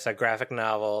 It's a graphic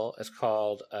novel. It's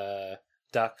called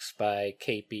Ducks by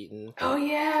Kate Beaton. Oh,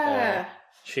 yeah.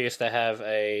 She used to have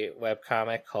a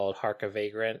webcomic called Hark a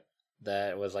Vagrant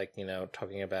that was like,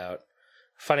 talking about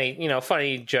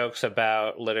funny jokes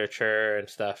about literature and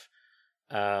stuff.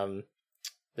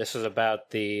 This was about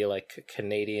the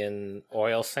Canadian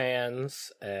oil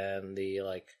sands and the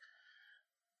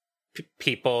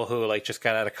people who just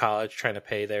got out of college trying to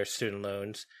pay their student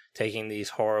loans, taking these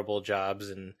horrible jobs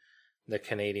in the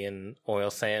Canadian oil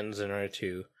sands in order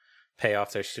to pay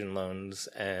off their student loans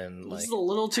and this is a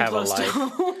little too have close a life.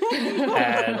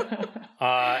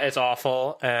 And it's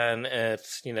awful, and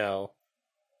it's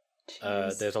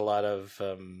there's a lot of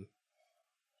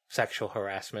sexual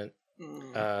harassment.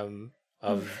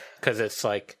 Because it's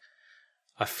like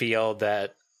a field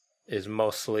that is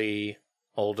mostly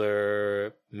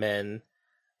older men,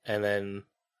 and then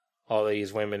all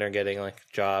these women are getting like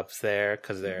jobs there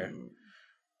because they're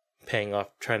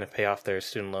trying to pay off their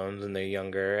student loans, and they're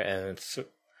younger, and it's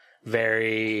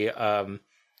very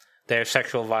there's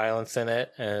sexual violence in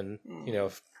it, and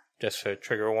just a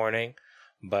trigger warning,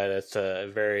 but it's a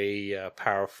very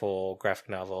powerful graphic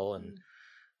novel, and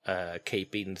Kate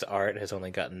Beaton's art has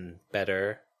only gotten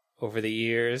better over the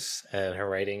years, and her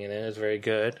writing in it is very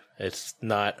good. It's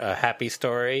not a happy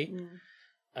story.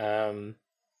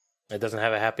 It doesn't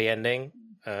have a happy ending,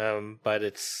 but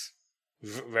it's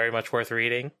very much worth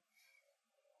reading.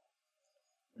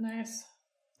 Nice.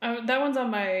 That one's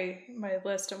on my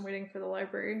list. I'm waiting for the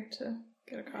library to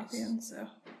get a copy in, so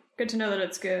good to know that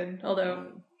it's good, although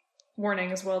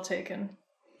warning is well taken.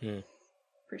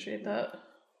 Appreciate that.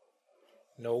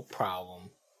 No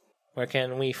problem. Where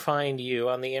can we find you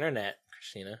on the internet,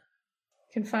 Christina?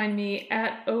 You can find me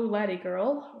at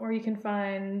OLaddieGirl, or you can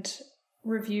find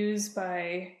reviews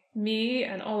by me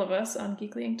and all of us on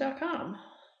geeklyinc.com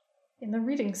in the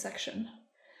reading section.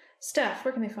 Steph,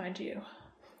 where can they find you?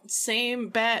 Same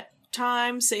bet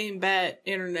time, same bet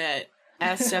internet,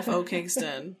 at Steph O.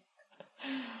 Kingston.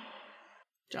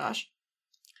 Josh?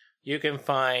 You can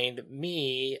find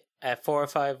me at 4 or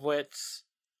 5 Wits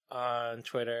on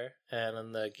Twitter and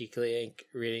on the Geekly Inc.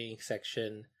 reading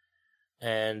section.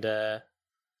 And, yeah,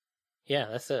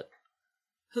 that's it.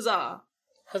 Huzzah.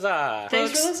 Huzzah.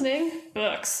 Thanks for listening.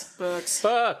 Books.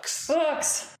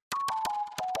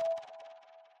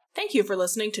 Thank you for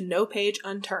listening to No Page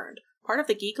Unturned, part of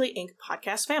the Geekly Inc.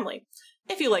 podcast family.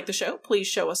 If you like the show, please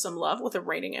show us some love with a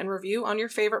rating and review on your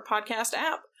favorite podcast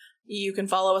app. You can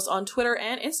follow us on Twitter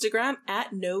and Instagram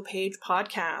at No Page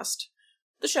Podcast.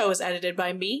 The show is edited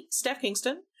by me, Steph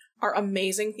Kingston. Our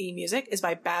amazing theme music is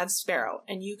by Bad Sparrow,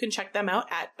 and you can check them out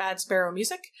at Bad Sparrow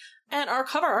Music. And our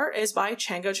cover art is by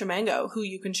Chango Chimango, who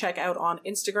you can check out on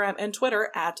Instagram and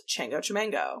Twitter at Chango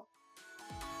Chimango.